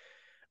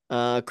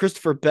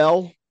 Christopher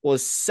Bell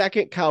was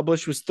second. Kyle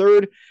Busch was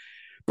third.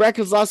 Brad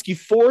Keselowski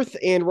fourth,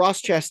 and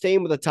Ross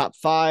Chastain with the top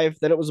 5.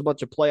 Then it was a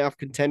bunch of playoff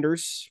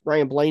contenders.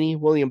 Ryan Blaney,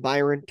 William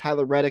Byron,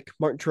 Tyler Reddick,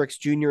 Martin Truex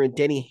Jr., and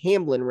Denny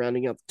Hamlin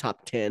rounding out the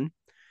top 10.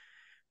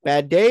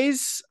 Bad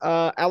days,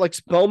 Alex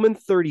Bowman,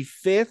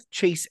 35th.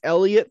 Chase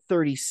Elliott,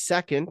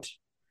 32nd.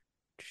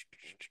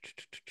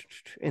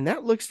 And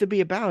that looks to be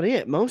about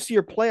it. Most of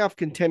your playoff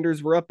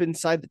contenders were up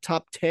inside the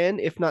top 10,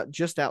 if not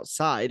just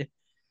outside.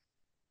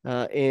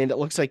 And it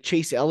looks like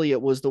Chase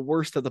Elliott was the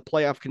worst of the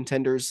playoff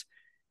contenders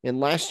in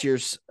last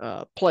year's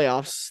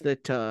playoffs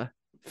that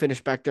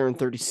finished back there in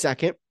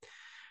 32nd.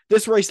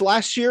 This race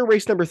last year,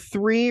 race number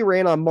 3,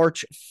 ran on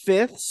March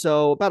 5th,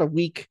 so about a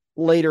week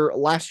later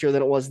last year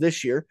than it was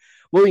this year.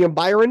 William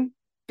Byron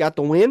got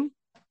the win.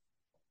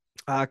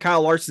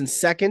 Kyle Larson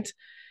second.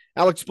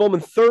 Alex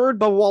Bowman third.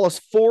 Bubba Wallace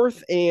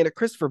fourth. And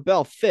Christopher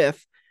Bell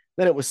fifth.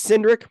 Then it was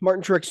Cindric,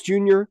 Martin Truex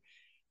Jr.,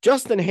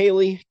 Justin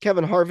Haley,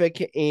 Kevin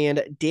Harvick,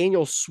 and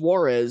Daniel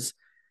Suarez.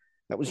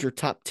 That was your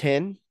top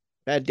 10.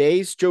 Bad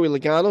days. Joey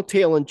Logano,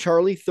 Tail and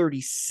Charlie,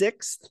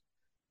 36th.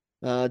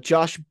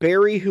 Josh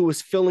Berry, who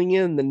was filling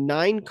in the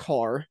 9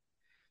 car,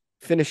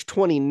 finished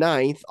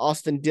 29th.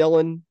 Austin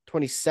Dillon,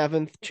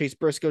 27th. Chase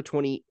Briscoe,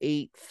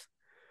 28th.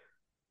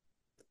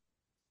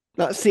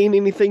 Not seeing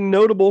anything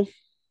notable.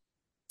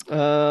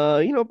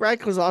 Brad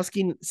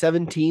Keselowski,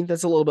 17th.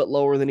 That's a little bit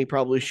lower than he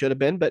probably should have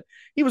been, but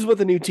he was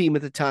with a new team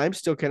at the time,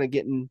 still kind of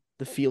getting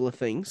the feel of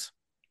things.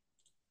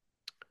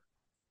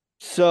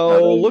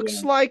 So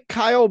looks like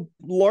Kyle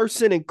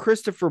Larson and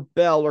Christopher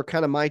Bell are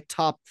kind of my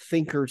top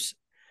thinkers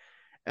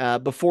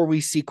before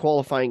we see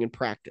qualifying and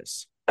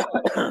practice.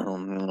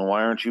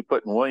 Why aren't you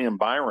putting William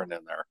Byron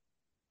in there?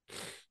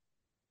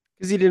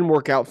 Because he didn't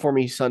work out for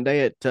me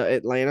Sunday at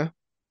Atlanta.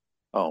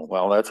 Oh,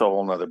 well, that's a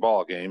whole nother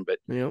ball game. But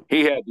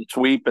he had the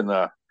sweep in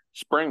the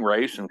spring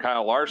race, and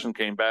Kyle Larson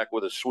came back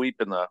with a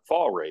sweep in the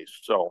fall race.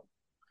 So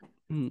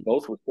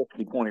both were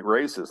 50-point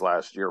races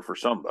last year for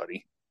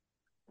somebody.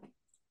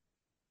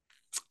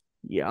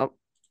 Yeah.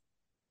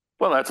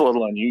 Well, that's a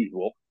little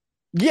unusual.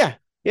 Yeah.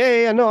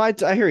 No, I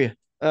hear you.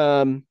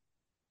 The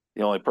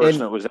only person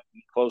that was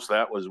close to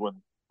that was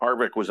when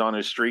Harvick was on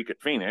his streak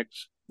at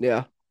Phoenix.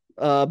 Yeah.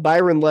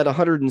 Byron led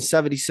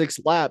 176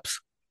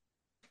 laps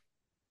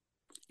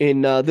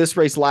in this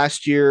race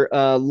last year.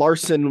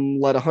 Larson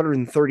led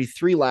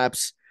 133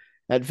 laps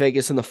at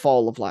Vegas in the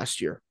fall of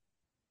last year.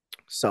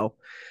 So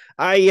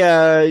I've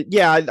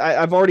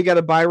already got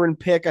a Byron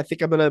pick. I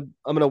think I'm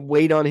gonna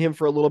wait on him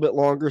for a little bit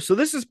longer. So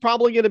this is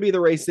probably going to be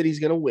the race that he's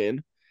going to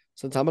win,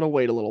 since I'm going to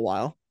wait a little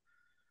while.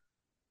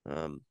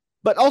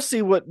 But I'll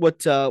see what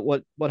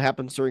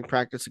happens during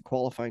practice and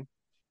qualifying.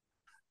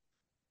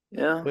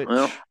 Yeah,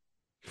 well,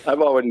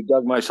 I've already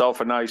dug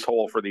myself a nice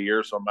hole for the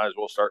year, so I might as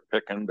well start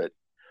picking. But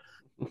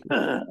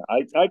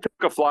I took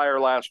a flyer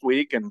last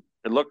week, and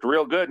it looked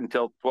real good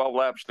until 12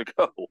 laps to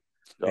go.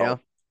 So.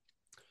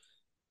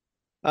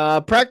 Yeah.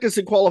 Practice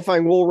and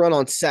qualifying will run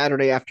on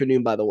Saturday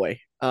afternoon, by the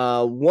way.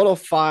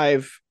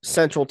 1:05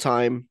 Central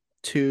Time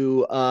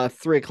to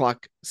 3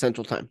 o'clock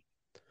Central Time.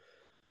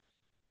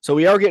 So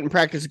we are getting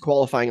practice and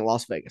qualifying in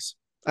Las Vegas.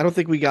 I don't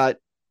think we got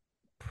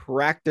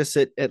practice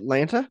at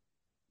Atlanta.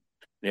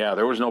 Yeah,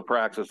 there was no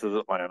practice at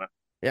Atlanta.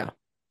 Yeah.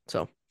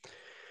 So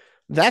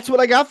that's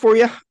what I got for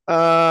you.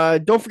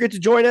 Don't forget to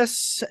join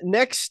us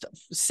next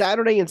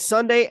Saturday and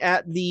Sunday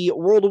at the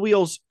World of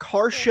Wheels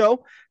car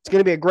show. It's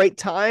going to be a great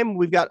time.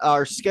 We've got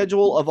our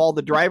schedule of all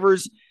the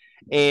drivers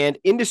and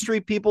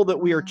industry people that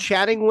we are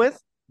chatting with.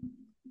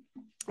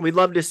 We'd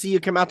love to see you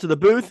come out to the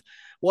booth.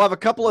 We'll have a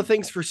couple of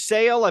things for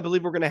sale. I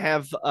believe we're going to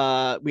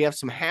have, we have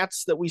some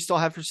hats that we still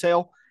have for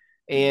sale,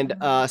 and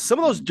some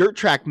of those dirt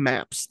track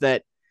maps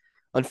that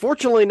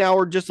unfortunately now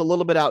are just a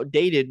little bit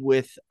outdated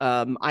with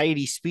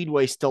I-80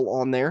 Speedway still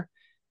on there.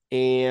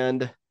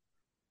 And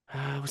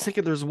I was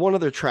thinking there's one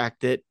other track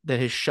that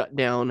has shut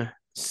down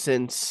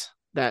since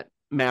that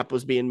map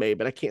was being made,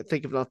 but I can't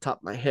think of it off the top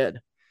of my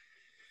head.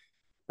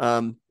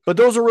 But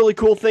those are really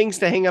cool things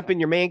to hang up in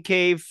your man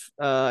cave,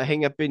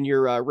 hang up in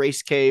your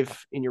race cave,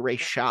 in your race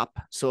shop.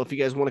 So if you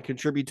guys want to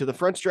contribute to the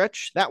front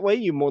stretch, that way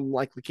you more than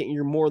likely can.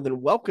 You're more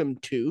than welcome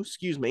to.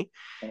 Excuse me.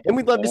 And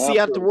we'd love to see you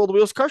at the World of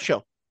Wheels car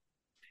show.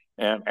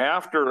 And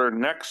after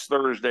next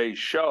Thursday's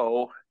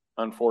show,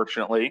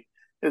 unfortunately,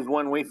 is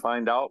when we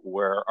find out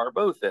where our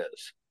booth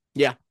is.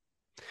 Yeah.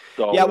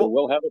 So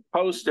we'll have it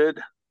posted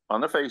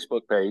on the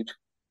Facebook page.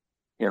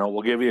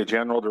 we'll give you a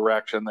general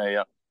direction. They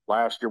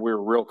last year we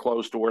were real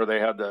close to where they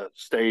had the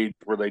stage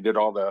where they did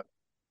all the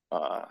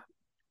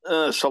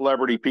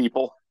celebrity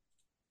people.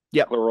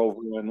 Yep. Clear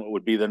over in what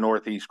would be the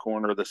northeast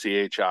corner of the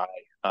CHI.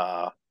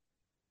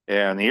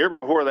 And the year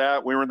before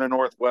that, we were in the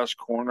northwest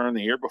corner. And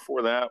the year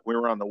before that, we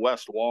were on the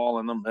west wall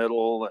in the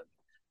middle. And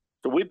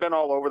so we've been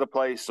all over the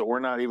place. So we're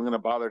not even going to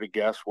bother to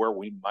guess where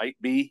we might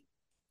be.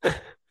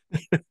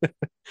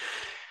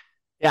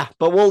 Yeah,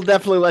 but we'll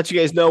definitely let you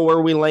guys know where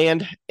we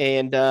land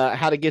and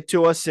how to get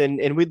to us.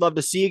 And we'd love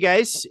to see you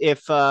guys.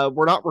 If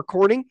we're not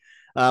recording,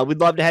 we'd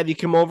love to have you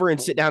come over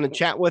and sit down and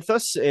chat with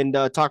us and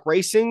talk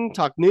racing,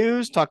 talk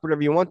news, talk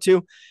whatever you want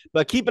to.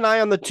 But keep an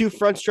eye on the 2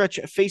 Front Stretch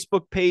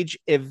Facebook page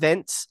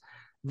events,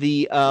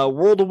 the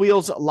World of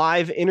Wheels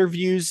live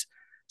interviews,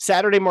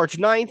 Saturday, March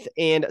 9th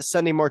and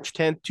Sunday, March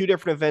 10th, 2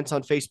 different events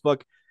on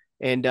Facebook.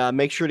 And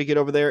make sure to get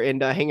over there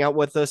and hang out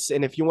with us.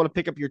 And if you want to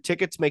pick up your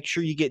tickets, make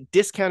sure you get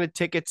discounted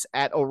tickets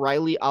at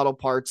O'Reilly Auto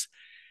Parts.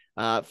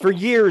 For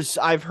years,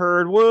 I've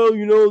heard, well,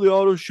 the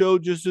auto show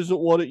just isn't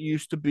what it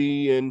used to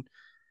be. And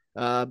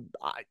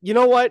you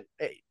know what?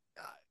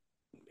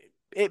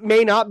 It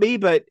may not be,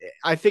 but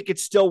I think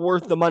it's still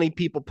worth the money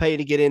people pay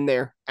to get in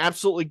there.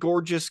 Absolutely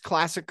gorgeous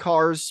classic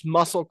cars,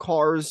 muscle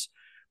cars,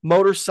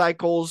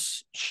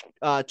 motorcycles,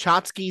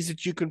 tchotchkes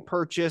that you can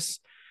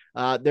purchase.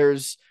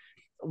 There's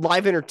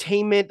live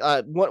entertainment.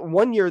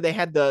 One year they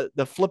had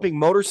the flipping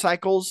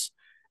motorcycles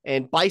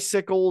and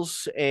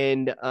bicycles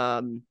and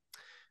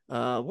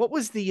what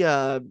was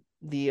the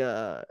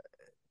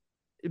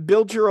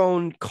build your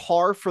own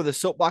car for the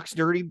soapbox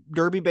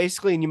derby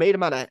basically, and you made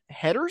them out of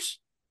headers.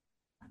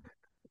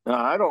 No,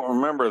 I don't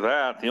remember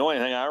that. The only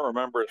thing I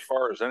remember as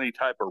far as any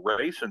type of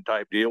racing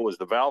type deal was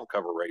the valve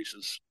cover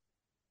races.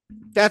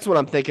 That's what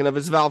I'm thinking of,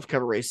 is valve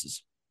cover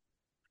races.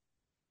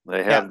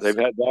 They've had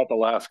that the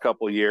last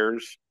couple of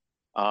years.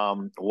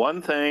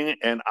 One thing,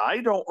 and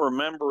I don't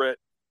remember it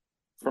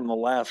from the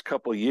last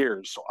couple of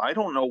years, so I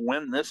don't know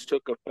when this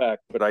took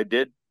effect, but I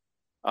did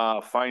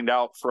find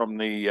out from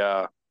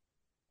the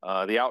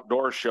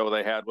outdoor show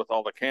they had with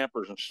all the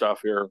campers and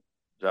stuff here,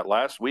 that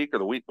last week or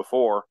the week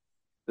before,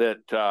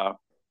 that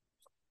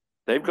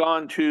they've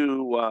gone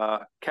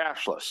to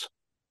cashless.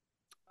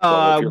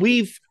 So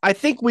I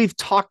think we've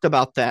talked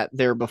about that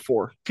there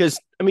before, because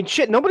I mean,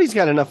 shit, nobody's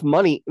got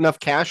enough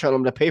cash on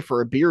them to pay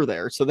for a beer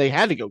there, so they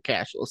had to go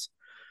cashless.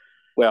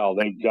 Well,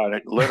 they got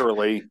it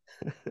literally,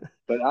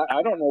 but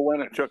I don't know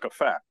when it took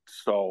effect.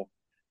 So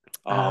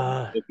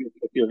if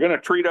you're going to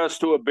treat us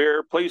to a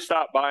beer, please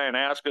stop by and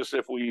ask us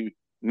if we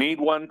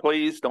need one,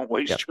 please. Don't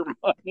waste your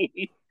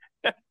money.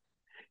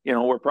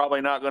 We're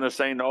probably not going to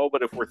say no,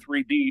 but if we're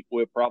 3 deep,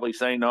 we'll probably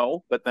say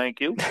no, but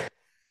thank you.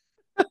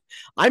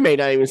 I may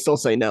not even still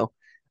say no.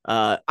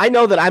 I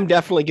know that I'm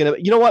definitely going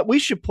to, you know what, we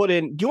should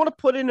do you want to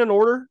put in an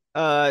order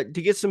to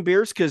get some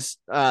beers? Because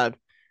I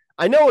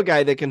know a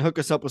guy that can hook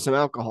us up with some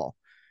alcohol.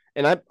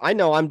 And I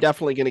know I'm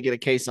definitely going to get a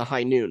case of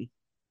High Noon.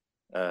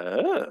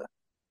 I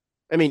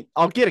mean,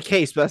 I'll get a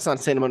case, but that's not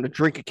saying I'm going to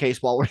drink a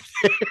case while we're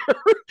there.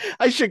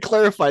 I should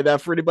clarify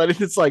that for anybody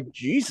that's like,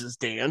 Jesus,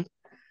 Dan.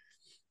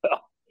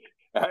 Well,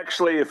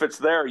 actually, if it's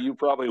there, you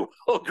probably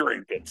will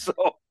drink it. So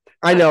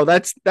I know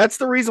that's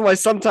the reason why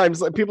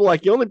sometimes people are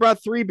like, you only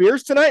brought 3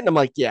 beers tonight? And I'm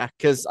like, yeah,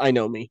 because I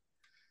know me.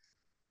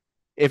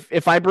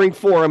 If I bring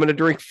 4, I'm going to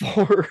drink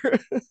 4.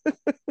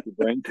 You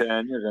bring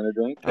 10, you're going to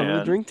drink 10. I'm going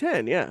to drink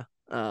 10, yeah.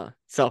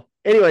 So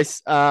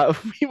anyways,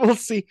 we will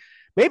see.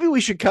 Maybe we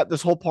should cut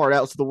this whole part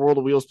out so the World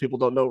of Wheels people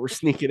don't know we're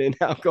sneaking in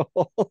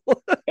alcohol.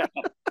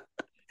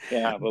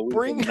 Yeah, but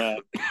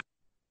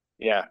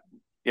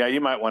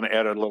you might want to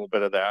edit a little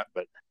bit of that,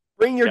 but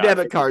bring your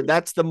debit card.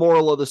 That's the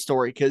moral of the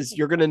story, because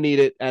you're going to need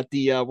it at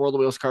the World of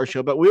Wheels car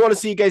show. But we want to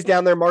see you guys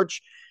down there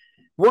March.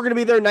 We're going to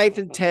be there 9th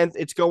and 10th.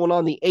 It's going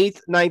on the 8th,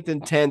 9th,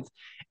 and 10th.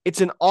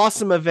 It's an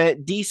awesome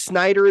event. Dee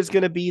Snider is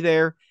going to be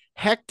there.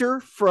 Hector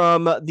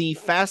from the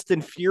Fast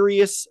and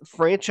Furious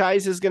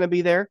franchise is going to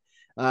be there.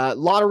 A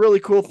lot of really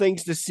cool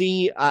things to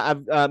see.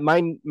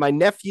 My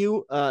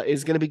nephew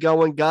is going to be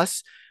going,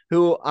 Gus,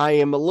 who I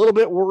am a little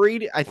bit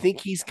worried. I think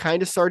he's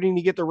kind of starting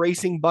to get the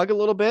racing bug a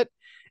little bit.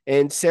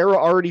 And Sarah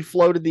already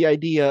floated the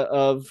idea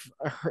of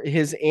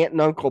his aunt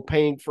and uncle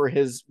paying for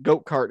his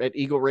goat kart at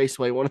Eagle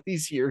Raceway one of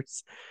these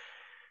years.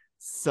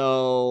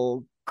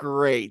 So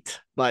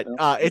great. But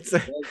it's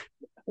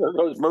there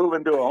goes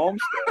moving to a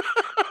homestead.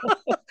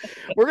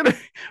 we're gonna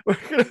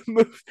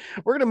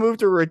move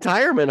to a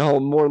retirement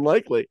home more than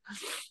likely.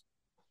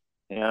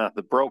 Yeah,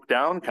 the broke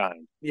down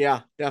kind.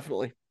 Yeah,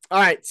 definitely. All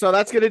right, so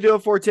that's gonna do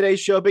it for today's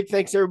show. Big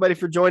thanks everybody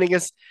for joining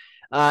us.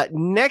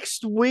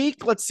 Next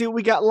week, let's see what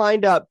we got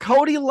lined up.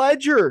 Cody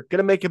Ledger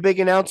gonna make a big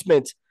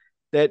announcement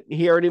that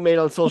he already made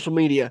on social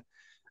media.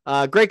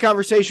 Great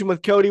conversation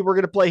with Cody. We're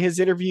going to play his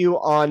interview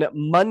on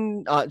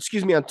on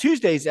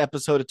Tuesday's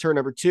episode of Turn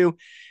Number 2.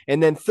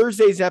 And then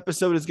Thursday's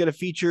episode is going to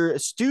feature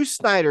Stu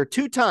Snyder,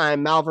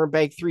 2-time Malvern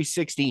Bank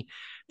 360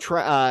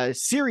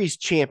 series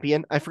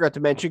champion. I forgot to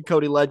mention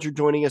Cody Ledger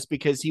joining us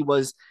because he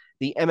was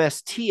the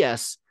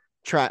MSTS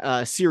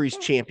series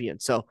champion.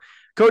 So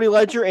Cody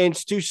Ledger and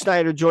Stu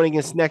Snyder joining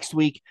us next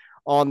week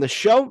on the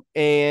show.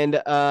 And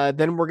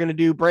then we're going to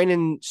do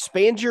Brandon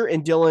Spanger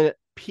and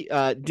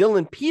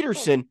Dylan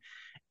Peterson.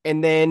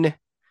 And then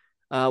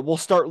we'll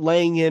start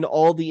laying in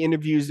all the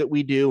interviews that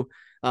we do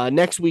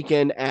next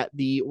weekend at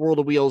the World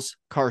of Wheels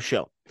car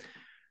show.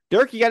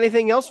 Dirk, you got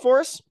anything else for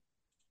us?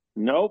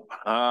 Nope.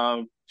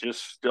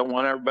 Just still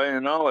want everybody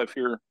to know, if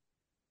you're,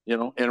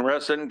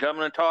 interested in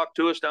coming and talk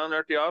to us down there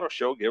at the auto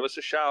show, give us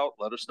a shout.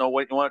 Let us know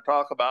what you want to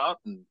talk about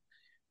and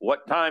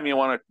what time you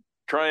want to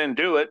try and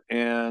do it,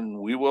 and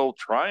we will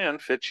try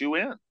and fit you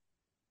in.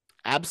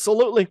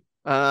 Absolutely.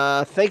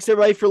 Thanks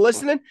everybody for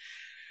listening.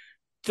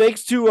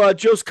 Thanks to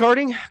Joe's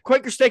Karting,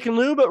 Quaker Steak and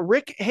Lube,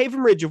 Rick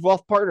Havenridge of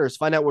Wealth Partners.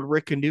 Find out what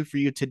Rick can do for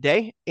you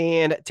today.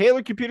 And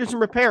Taylor Computers and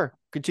Repair.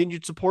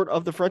 Continued support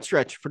of the Front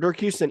Stretch. For Dirk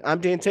Houston,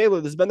 I'm Dan Taylor.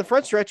 This has been the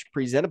Front Stretch,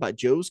 presented by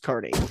Joe's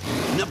Karting.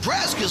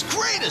 Nebraska's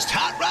greatest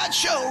hot rod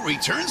show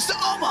returns to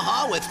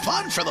Omaha with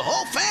fun for the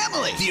whole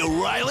family. The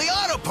O'Reilly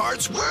Auto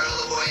Parts World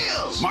of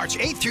Wheels. March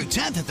 8th through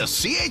 10th at the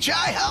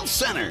CHI Health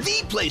Center.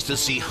 The place to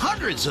see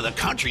hundreds of the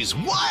country's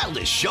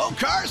wildest show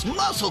cars,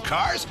 muscle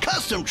cars,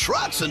 custom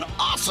trucks, and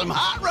awesome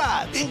hot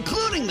rods,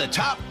 including the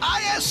top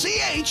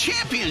ISCA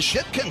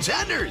championship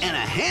contenders and a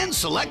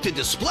hand-selected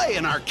display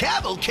in our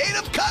cavalcade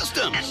of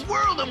customs. And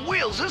World of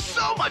Wheels is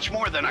so much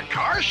more than a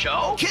car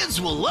show. Kids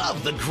will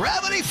love the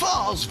Gravity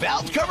Falls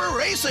valve cover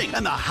racing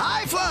and the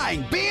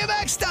high-flying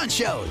BMX stunt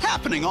shows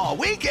happening all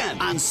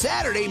weekend. On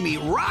Saturday, meet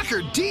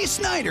rocker D.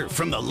 Snyder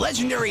from the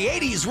legendary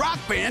 80s rock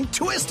band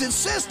Twisted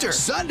Sister.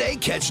 Sunday,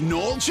 catch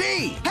Noel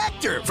G.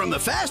 Hector from the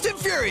Fast and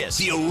Furious.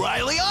 The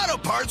O'Reilly Auto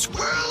Parts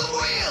World of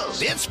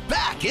Wheels. It's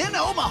back in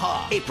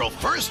Omaha, April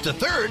 1st to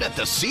 3rd at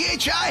the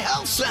CHI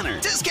Health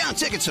Center. Discount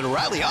tickets at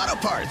O'Reilly Auto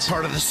Parts,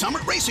 part of the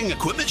Summit Racing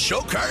Equipment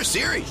Show Car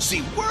Series. See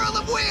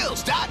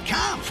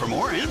worldofwheels.com for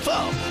more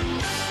info.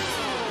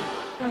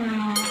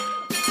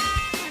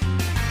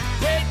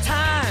 Great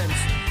times,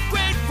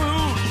 great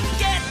food.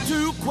 Get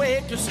to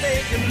Quaker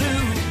Steak and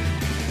Lube.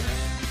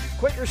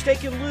 Quaker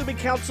Steak and Lube in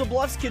Council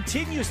Bluffs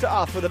continues to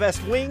offer the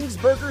best wings,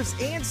 burgers,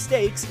 and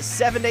steaks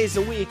 7 days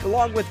a week,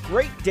 along with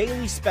great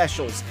daily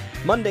specials.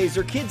 Mondays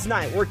are Kids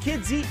Night, where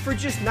kids eat for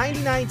just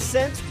 99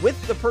 cents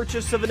with the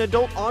purchase of an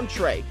adult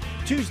entree.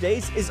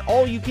 Tuesdays is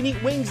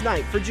All-You-Can-Eat Wings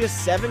Night for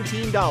just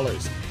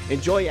 $17.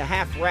 Enjoy a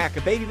half rack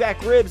of baby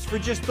back ribs for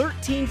just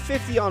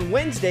 $13.50 on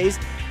Wednesdays,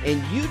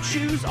 and you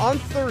choose on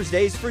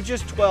Thursdays for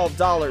just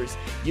 $12.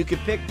 You can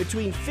pick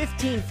between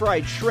 15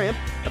 fried shrimp,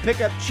 a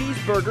pickup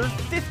cheeseburger,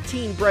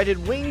 15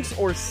 breaded wings,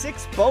 or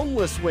 6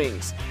 boneless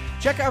wings.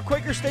 Check out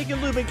Quaker Steak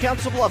and Lube in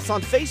Council Bluffs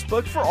on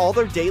Facebook for all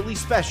their daily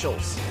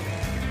specials.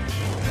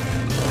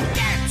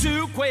 Get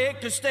to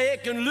Quaker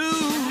Steak and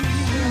Lube.